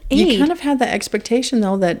had an aide. You kind of had the expectation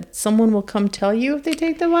though that someone will come tell you if they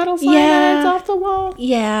take the vital sign Yeah. and it's off the wall.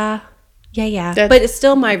 Yeah. But it's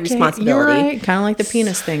still my responsibility. You're right. Kind of like the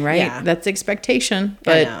penis thing, right? Yeah. That's expectation, I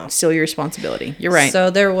but know. still your responsibility. You're right.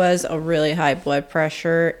 So there was a really high blood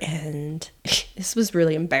pressure, and this was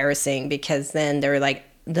really embarrassing, because then they were like,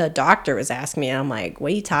 the doctor was asking me, and I'm like,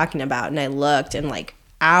 what are you talking about? And I looked, and like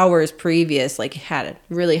hours previous, like, had a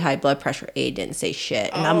really high blood pressure aide didn't say shit.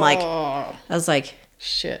 And I'm like, I was like,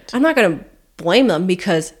 shit. I'm not going to blame them,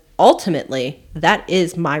 because ultimately that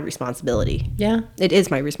is my responsibility. Yeah. It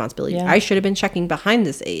is my responsibility. Yeah. I should have been checking behind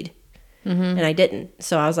this aide, and I didn't.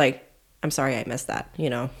 So I was like, I'm sorry I missed that,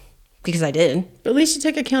 because I did. But at least you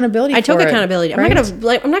took accountability. I took for it, accountability. right?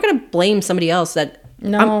 I'm not gonna blame somebody else that.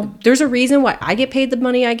 No. There's a reason why I get paid the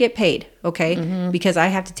money I get paid. Okay, because I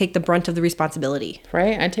have to take the brunt of the responsibility.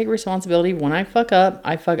 Right. I take responsibility when I fuck up.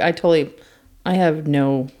 I have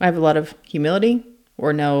a lot of humility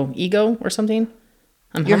or no ego or something.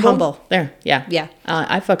 You're humble. There. Yeah. Yeah.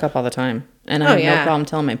 I fuck up all the time. And I have yeah. no problem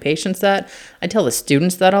telling my patients that. I tell the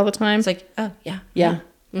students that all the time. It's like, oh yeah, yeah.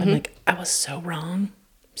 I'm like, I was so wrong.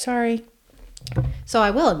 Sorry. So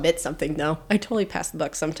I will admit something though. I totally pass the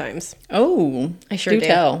buck sometimes. Oh, I sure do.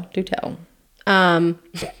 Do tell.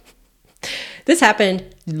 This happened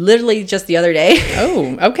literally just the other day.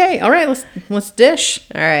 Oh, okay. All right. Let's dish.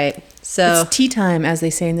 All right. So It's tea time, as they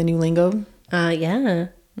say in the new lingo. yeah.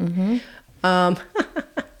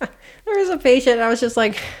 There was a patient, I was just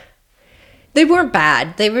like, they weren't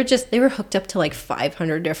bad. They were hooked up to like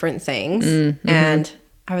 500 different things. And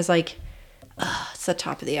I was like, it's the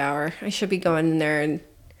top of the hour. I should be going in there and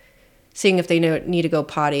seeing if they need to go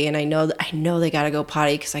potty. And I know they got to go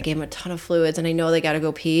potty, because I gave them a ton of fluids, and I know they got to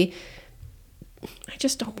go pee. I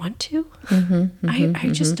just don't want to. I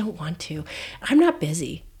just don't want to. I'm not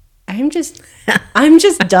busy. I'm just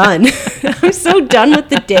done. I'm so done with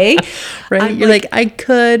the day. Right. You're like, I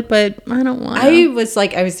could, but I don't want to. I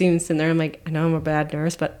was even sitting there. I'm like, I know I'm a bad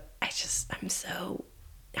nurse, but I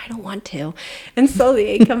don't want to. And so the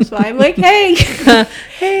aide comes by. I'm like, hey,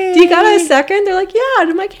 Hey. do you got a second? They're like, yeah. And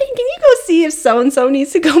I'm like, hey, can you go see if so-and-so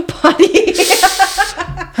needs to go potty?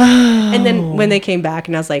 And then when they came back,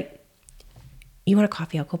 and I was like, you want a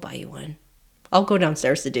coffee? I'll go buy you one. I'll go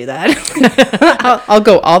downstairs to do that. I'll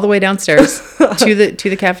go all the way downstairs to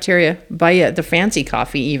the cafeteria, buy you the fancy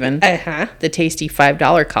coffee, even the tasty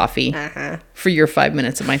 $5 coffee for your 5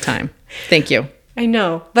 minutes of my time. Thank you. I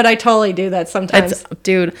know, but I totally do that sometimes.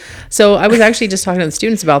 Dude. So I was actually just talking to the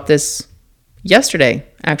students about this yesterday,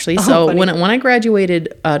 actually. So funny. when I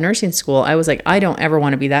graduated nursing school, I was like, I don't ever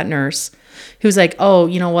want to be that nurse who's like, oh,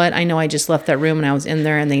 you know what? I know I just left that room and I was in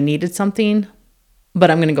there and they needed something, but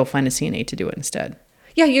I'm going to go find a CNA to do it instead.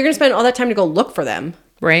 Yeah, you're going to spend all that time to go look for them.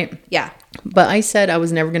 Right? Yeah. But I said I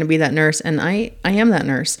was never going to be that nurse, and I am that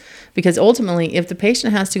nurse, because ultimately, if the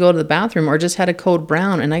patient has to go to the bathroom or just had a code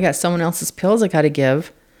brown and I got someone else's pills I got to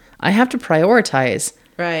give, I have to prioritize.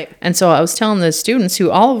 Right. And so I was telling the students,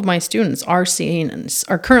 who all of my students are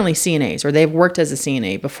currently CNAs, or they've worked as a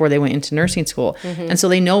CNA before they went into nursing school. And so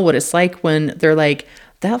they know what it's like when they're like,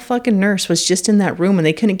 that fucking nurse was just in that room and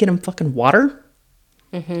they couldn't get them fucking water.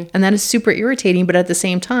 And that is super irritating. But at the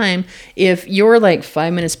same time, if you're like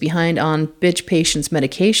 5 minutes behind on bitch patients'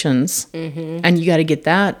 medications, and you got to get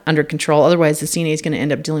that under control, otherwise the CNA is going to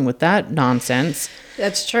end up dealing with that nonsense.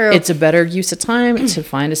 That's true. It's a better use of time to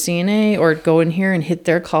find a CNA, or go in here and hit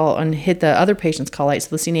their call and hit the other patient's call light, so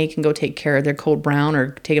the CNA can go take care of their cold brown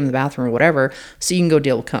or take them to the bathroom or whatever, so you can go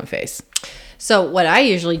deal with cunt face. So what I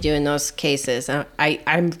usually do in those cases,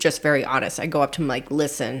 I'm just very honest. I go up to them like,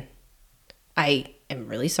 listen, I am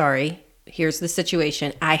really sorry. Here's the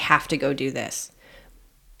situation. I have to go do this.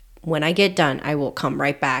 When I get done, I will come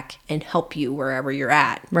right back and help you wherever you're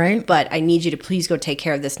at. Right. But I need you to please go take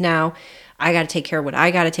care of this now. I got to take care of what I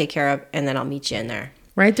got to take care of, and then I'll meet you in there.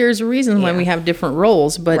 Right. There's a reason why we have different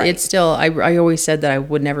roles, but it's still, I always said that I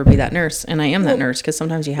would never be that nurse, and I am that nurse, because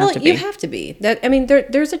sometimes you have to be. You have to be.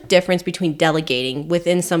 There's a difference between delegating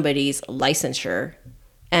within somebody's licensure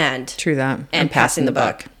and True that. and passing the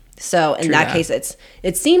buck. So in that case,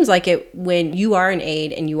 it seems like it when you are an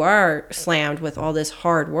aide and you are slammed with all this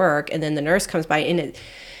hard work, and then the nurse comes by and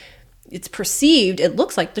it's perceived, it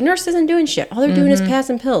looks like the nurse isn't doing shit. All they're doing is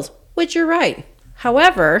passing pills, which you're right.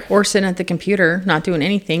 However, or sitting at the computer not doing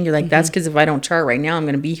anything. You're like, that's because if I don't chart right now, I'm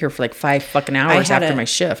going to be here for like 5 fucking hours after my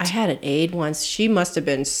shift. I had an aide once. She must have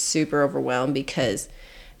been super overwhelmed because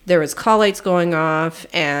there was call lights going off,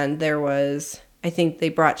 and there was, I think they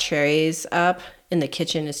brought trays up. And the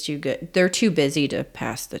kitchen is too good. They're too busy to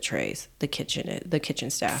pass the trays. The kitchen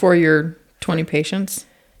staff. For your 20 patients?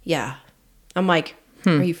 Yeah. I'm like,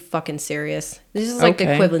 are you fucking serious? This is like the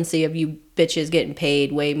equivalency of you bitches getting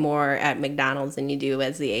paid way more at McDonald's than you do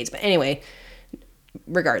as the aides. But anyway,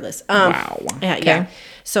 regardless. Wow. Yeah.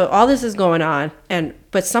 So all this is going on,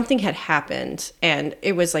 but something had happened, and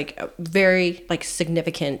it was like a very like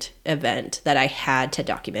significant event that I had to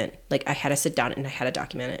document. Like I had to sit down and I had to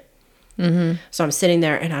document it. So I'm sitting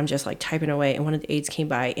there and I'm just like typing away, and one of the aides came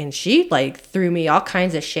by and she like threw me all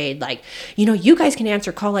kinds of shade, like, you guys can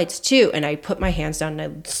answer call lights too. And I put my hands down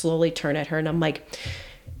and I slowly turn at her and I'm like,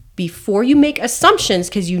 before you make assumptions,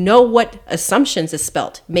 because you know what assumptions is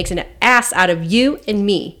spelt, makes an ass out of you and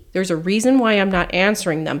me. There's a reason why I'm not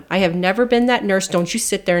answering them. I have never been that nurse. Don't you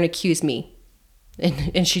sit there and accuse me.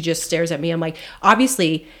 And she just stares at me. I'm like,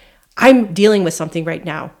 obviously I'm dealing with something right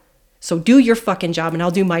now. So do your fucking job and I'll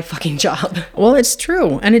do my fucking job. Well, it's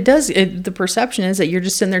true. And it does. The perception is that you're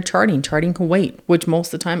just sitting there charting. Charting can wait, which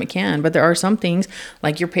most of the time it can. But there are some things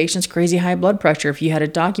like your patient's crazy high blood pressure. If you had to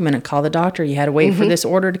document it, call the doctor. You had to wait for this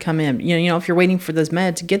order to come in. If you're waiting for this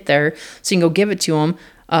med to get there so you can go give it to them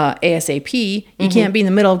ASAP, you can't be in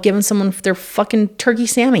the middle of giving someone their fucking turkey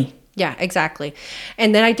Sammy. Yeah, exactly.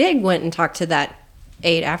 And then I did went and talk to that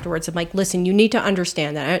aide afterwards. I'm like, listen, you need to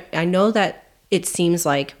understand that. I know that it seems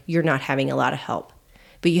like you're not having a lot of help,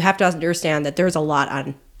 but you have to understand that there's a lot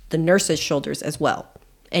on the nurse's shoulders as well.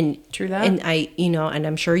 And true that. And and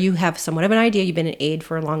I'm sure you have somewhat of an idea. You've been an aide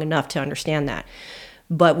for long enough to understand that.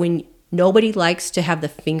 But when nobody likes to have the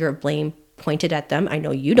finger of blame pointed at them, I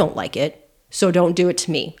know you don't like it. So don't do it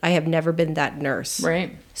to me. I have never been that nurse.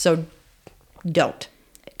 Right. So don't,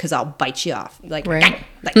 because I'll bite you off. Like, right.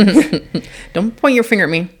 Don't point your finger at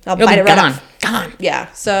me. I'll bite it right off. Gone.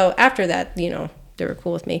 Yeah. So after that, they were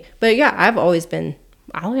cool with me. But yeah, I've always been,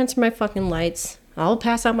 I'll answer my fucking lights. I'll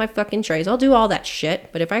pass out my fucking trays. I'll do all that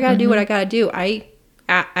shit. But if I got to do what I got to do,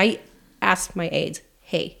 I ask my aides,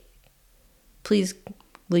 hey, please,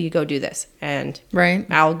 will you go do this? And right.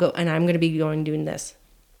 I'll go, and I'm going to be going doing this.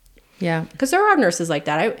 Yeah. Because there are nurses like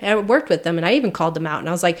that. I worked with them, and I even called them out. And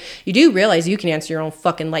I was like, you do realize you can answer your own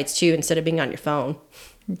fucking lights, too, instead of being on your phone.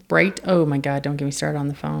 Right? Oh, my God. Don't get me started on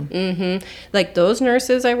the phone. Mm-hmm. Like, those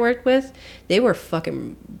nurses I worked with, they were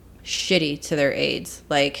fucking shitty to their aides.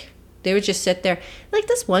 Like, they would just sit there. Like,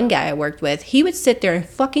 this one guy I worked with, he would sit there and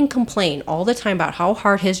fucking complain all the time about how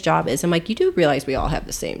hard his job is. I'm like, you do realize we all have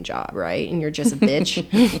the same job, right? And you're just a bitch.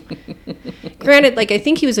 Granted, like, I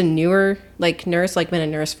think he was a newer, like, nurse, like, been a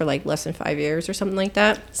nurse for, like, less than 5 years or something like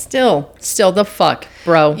that. Still the fuck,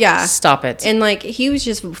 bro. Yeah. Stop it. And, like, he was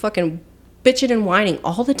just fucking bitching and whining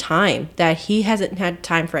all the time that he hasn't had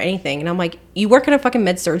time for anything. And I'm like, you work on a fucking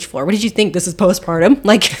med-surg floor. What did you think? This is postpartum?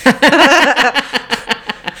 Like...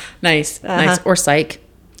 Nice. Or psych.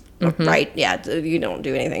 Mm-hmm. Right. Yeah. You don't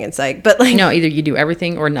do anything in psych. But, like... No, either you do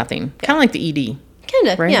everything or nothing. Yeah. Kind of like the ED. Kind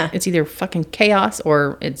of, right? Yeah. It's either fucking chaos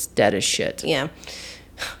or it's dead as shit. Yeah.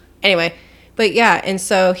 Anyway, but yeah, and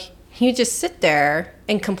so he would just sit there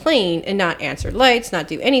and complain and not answer lights, not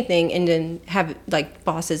do anything, and then have, like,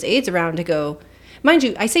 boss's aides around to go... Mind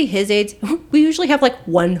you, I say his aides, we usually have, like,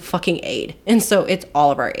 one fucking aide. And so it's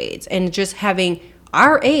all of our aides. And just having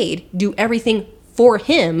our aide do everything for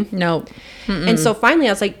him. No. Mm-mm. And so finally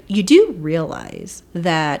I was like, you do realize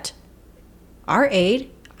that our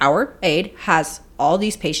aide has all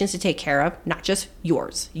these patients to take care of, not just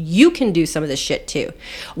yours. You can do some of this shit too.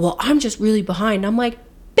 Well, I'm just really behind. I'm like,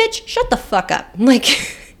 bitch, shut the fuck up.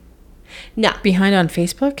 Like, no. Behind on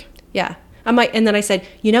Facebook? Yeah. I'm like, and then I said,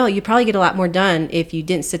 you probably get a lot more done if you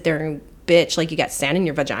didn't sit there and bitch like you got sand in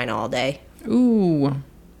your vagina all day. Ooh.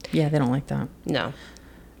 Yeah, they don't like that. No.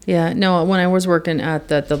 Yeah, no, when I was working at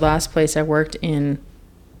the last place I worked in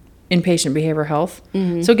inpatient behavioral health.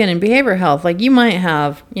 Mm-hmm. So again, in behavioral health, like you might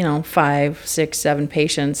have, 5, 6, 7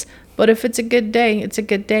 patients, but if it's a good day, it's a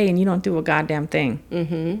good day and you don't do a goddamn thing,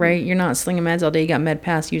 right? You're not slinging meds all day. You got med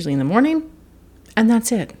pass usually in the morning and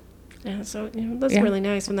that's it. Yeah, so that's really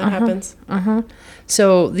nice when that happens.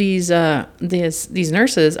 So these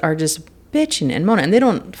nurses are just bitching and moaning, and they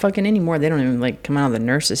don't fucking anymore. They don't even like come out of the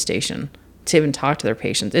nurses station to even talk to their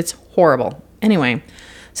patients. It's horrible. Anyway,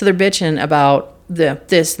 so they're bitching about the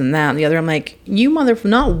this and that and the other. I'm like,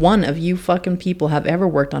 not one of you fucking people have ever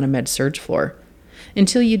worked on a med surg floor.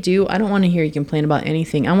 Until you do, I don't want to hear you complain about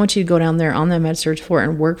anything. I want you to go down there on the med surg floor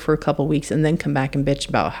and work for a couple weeks and then come back and bitch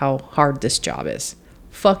about how hard this job is.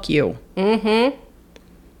 Fuck you. Mm-hmm.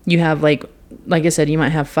 You have like I said, you might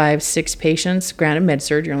have 5-6 patients. Granted, med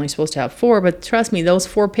surg, you're only supposed to have 4, but trust me, those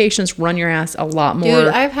 4 patients run your ass a lot more. Dude,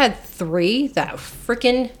 I've had 3 that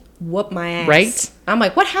freaking whoop my ass. Right? I'm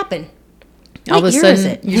like, what happened? All of a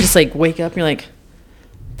sudden, you just like wake up and you're like,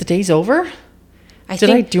 the day's over? Did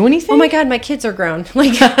I do anything? Oh my God, my kids are grown.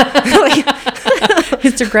 Like,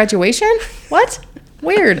 is there graduation? What?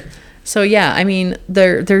 Weird. So yeah, I mean,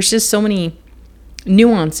 there's just so many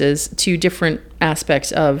nuances to different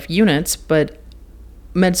aspects of units, but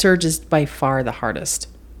med surg is by far the hardest,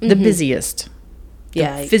 the busiest,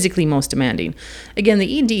 the physically most demanding. Again,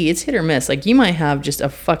 the ED, it's hit or miss. Like, you might have just a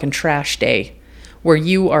fucking trash day where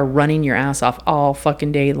you are running your ass off all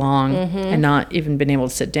fucking day long and not even been able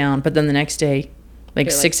to sit down. But then the next day, like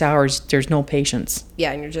 6 hours, there's no patients.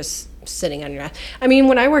 Yeah, and you're just sitting on your ass. I mean,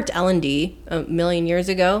 when I worked L&D a million years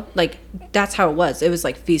ago, like, that's how it was. It was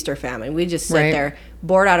like feast or famine. We just sit there,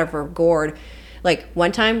 bored out of our gourd. Like,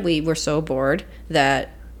 one time we were so bored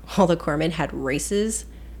that all the corpsmen had races,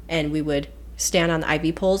 and we would stand on the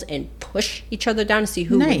IV poles and push each other down to see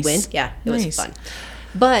who would win. Yeah, it was fun.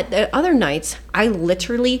 But the other nights, I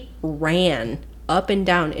literally ran up and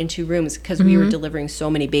down into rooms because we were delivering so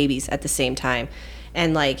many babies at the same time.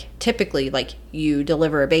 And, like, typically, like, you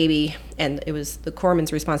deliver a baby, and it was the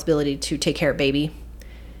corpsman's responsibility to take care of baby,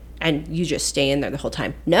 and you just stay in there the whole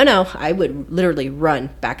time. No, I would literally run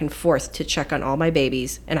back and forth to check on all my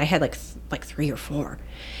babies, and I had, like 3 or 4.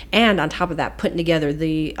 And on top of that, putting together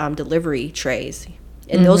the delivery trays,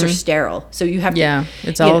 and those are sterile, so you have to... Yeah,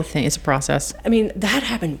 it's all a thing. It's a process. I mean, that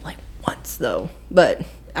happened, like, once, though, but...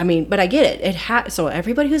 I mean, but I get it. So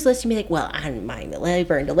everybody who's listening to me, like, well, I don't mind the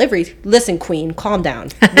labor and deliveries. Listen, queen, calm down.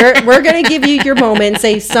 We're going to give you your moment and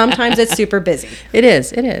say sometimes it's super busy. It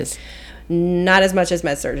is. Not as much as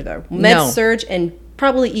med-surg, though. Med-surg and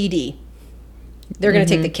probably ED. They're going to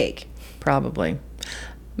take the cake. Probably.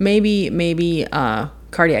 Maybe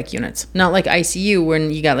cardiac units. Not like ICU when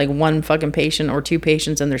you got like 1 fucking patient or 2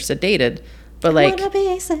 patients and they're sedated. But like,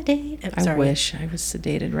 I wish I was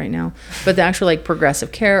sedated right now. But the actual like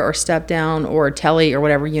progressive care or step down or tele or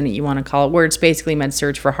whatever unit you want to call it, where it's basically med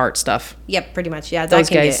surg for heart stuff. Yep, pretty much. Yeah,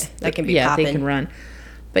 those guys, that can be yeah, popping. they can run.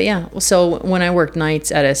 But yeah, so when I worked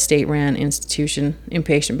nights at a state-ran institution,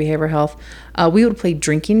 inpatient behavioral health, we would play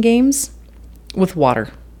drinking games with water.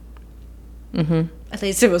 At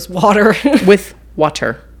least it was water. With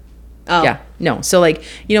water. Oh. Yeah. No. So like,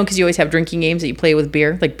 you know, because you always have drinking games that you play with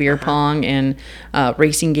beer, like beer pong and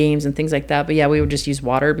racing games and things like that. But yeah, we would just use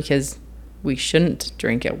water because we shouldn't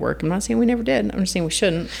drink at work. I'm not saying we never did. I'm just saying we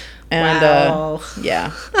shouldn't. And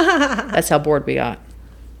yeah, that's how bored we got.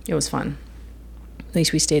 It was fun. At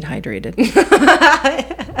least we stayed hydrated.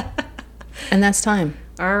 And that's time.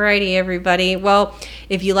 Alrighty, everybody. Well,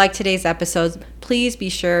 if you like today's episodes, please be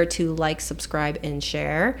sure to like, subscribe, and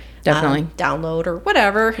share. Definitely. Download or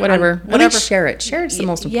whatever. Whatever. At least share it. Share it's the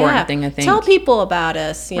most important thing, I think. Tell people about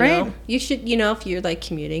us, you know. You should, you know, if you're like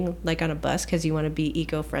commuting like on a bus because you want to be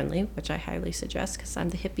eco-friendly, which I highly suggest because I'm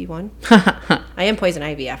the hippie one. I am Poison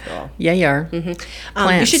I.V. after all. Yeah, you are.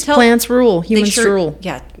 Plants. You should Plants rule. Humans rule.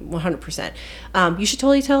 Yeah, 100%. You should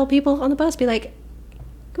totally tell people on the bus, be like,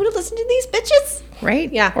 go to listen to these bitches.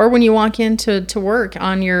 Right? Yeah. Or when you walk into work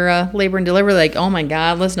on your labor and delivery, like, oh my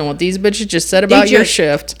God, listen to what these bitches just said about your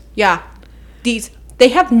shift. Yeah. They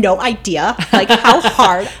have no idea, like, how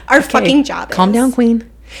hard our fucking job is. Calm down,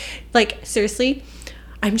 queen. Like, seriously,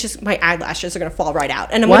 my eyelashes are going to fall right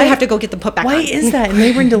out. And I'm going to have to go get them put back on. Why is that? In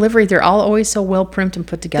labor and delivery, they're all always so well primed and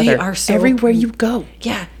put together. They are so... Everywhere you go.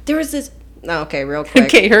 Yeah. There was this... Okay, real quick.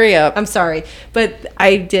 Okay, hurry up. I'm sorry. But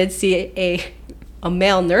I did see a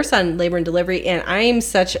male nurse on labor and delivery, and I'm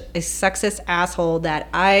such a sexist asshole that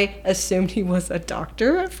I assumed he was a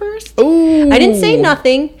doctor at first. Ooh. I didn't say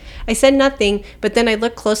nothing. I said nothing, but then I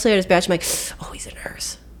looked closely at his badge. I'm like, oh, he's a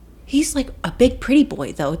nurse. He's like a big pretty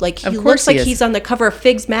boy, though. Like, he looks like he's on the cover of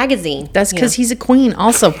Figs magazine. That's because he's a queen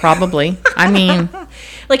also, probably. I mean.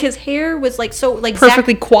 Like, his hair was like so, like,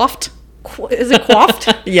 perfectly coiffed. Is it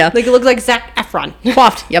coiffed? Yeah. Like, it looks like Zac Efron.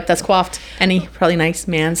 Coiffed. Yep, that's coiffed. And he probably nice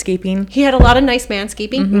manscaping. He had a lot of nice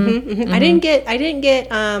manscaping. I didn't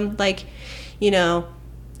get like, you know,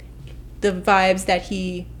 the vibes that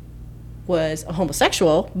he was a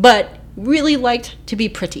homosexual, but really liked to be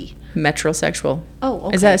pretty. Metrosexual. Oh,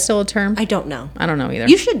 okay. Is that still a term? I don't know. I don't know either.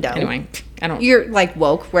 You should know. Anyway, I don't. You're like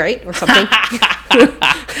woke, right? Or something.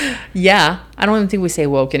 Yeah. I don't even think we say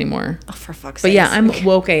woke anymore. Oh, for fuck's But sake. yeah, I'm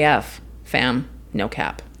woke AF, fam. No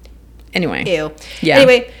cap. Anyway. Ew. Yeah.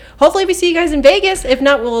 Anyway, hopefully we see you guys in Vegas. If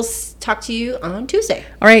not, we'll talk to you on Tuesday.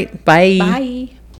 All right. Bye. Bye.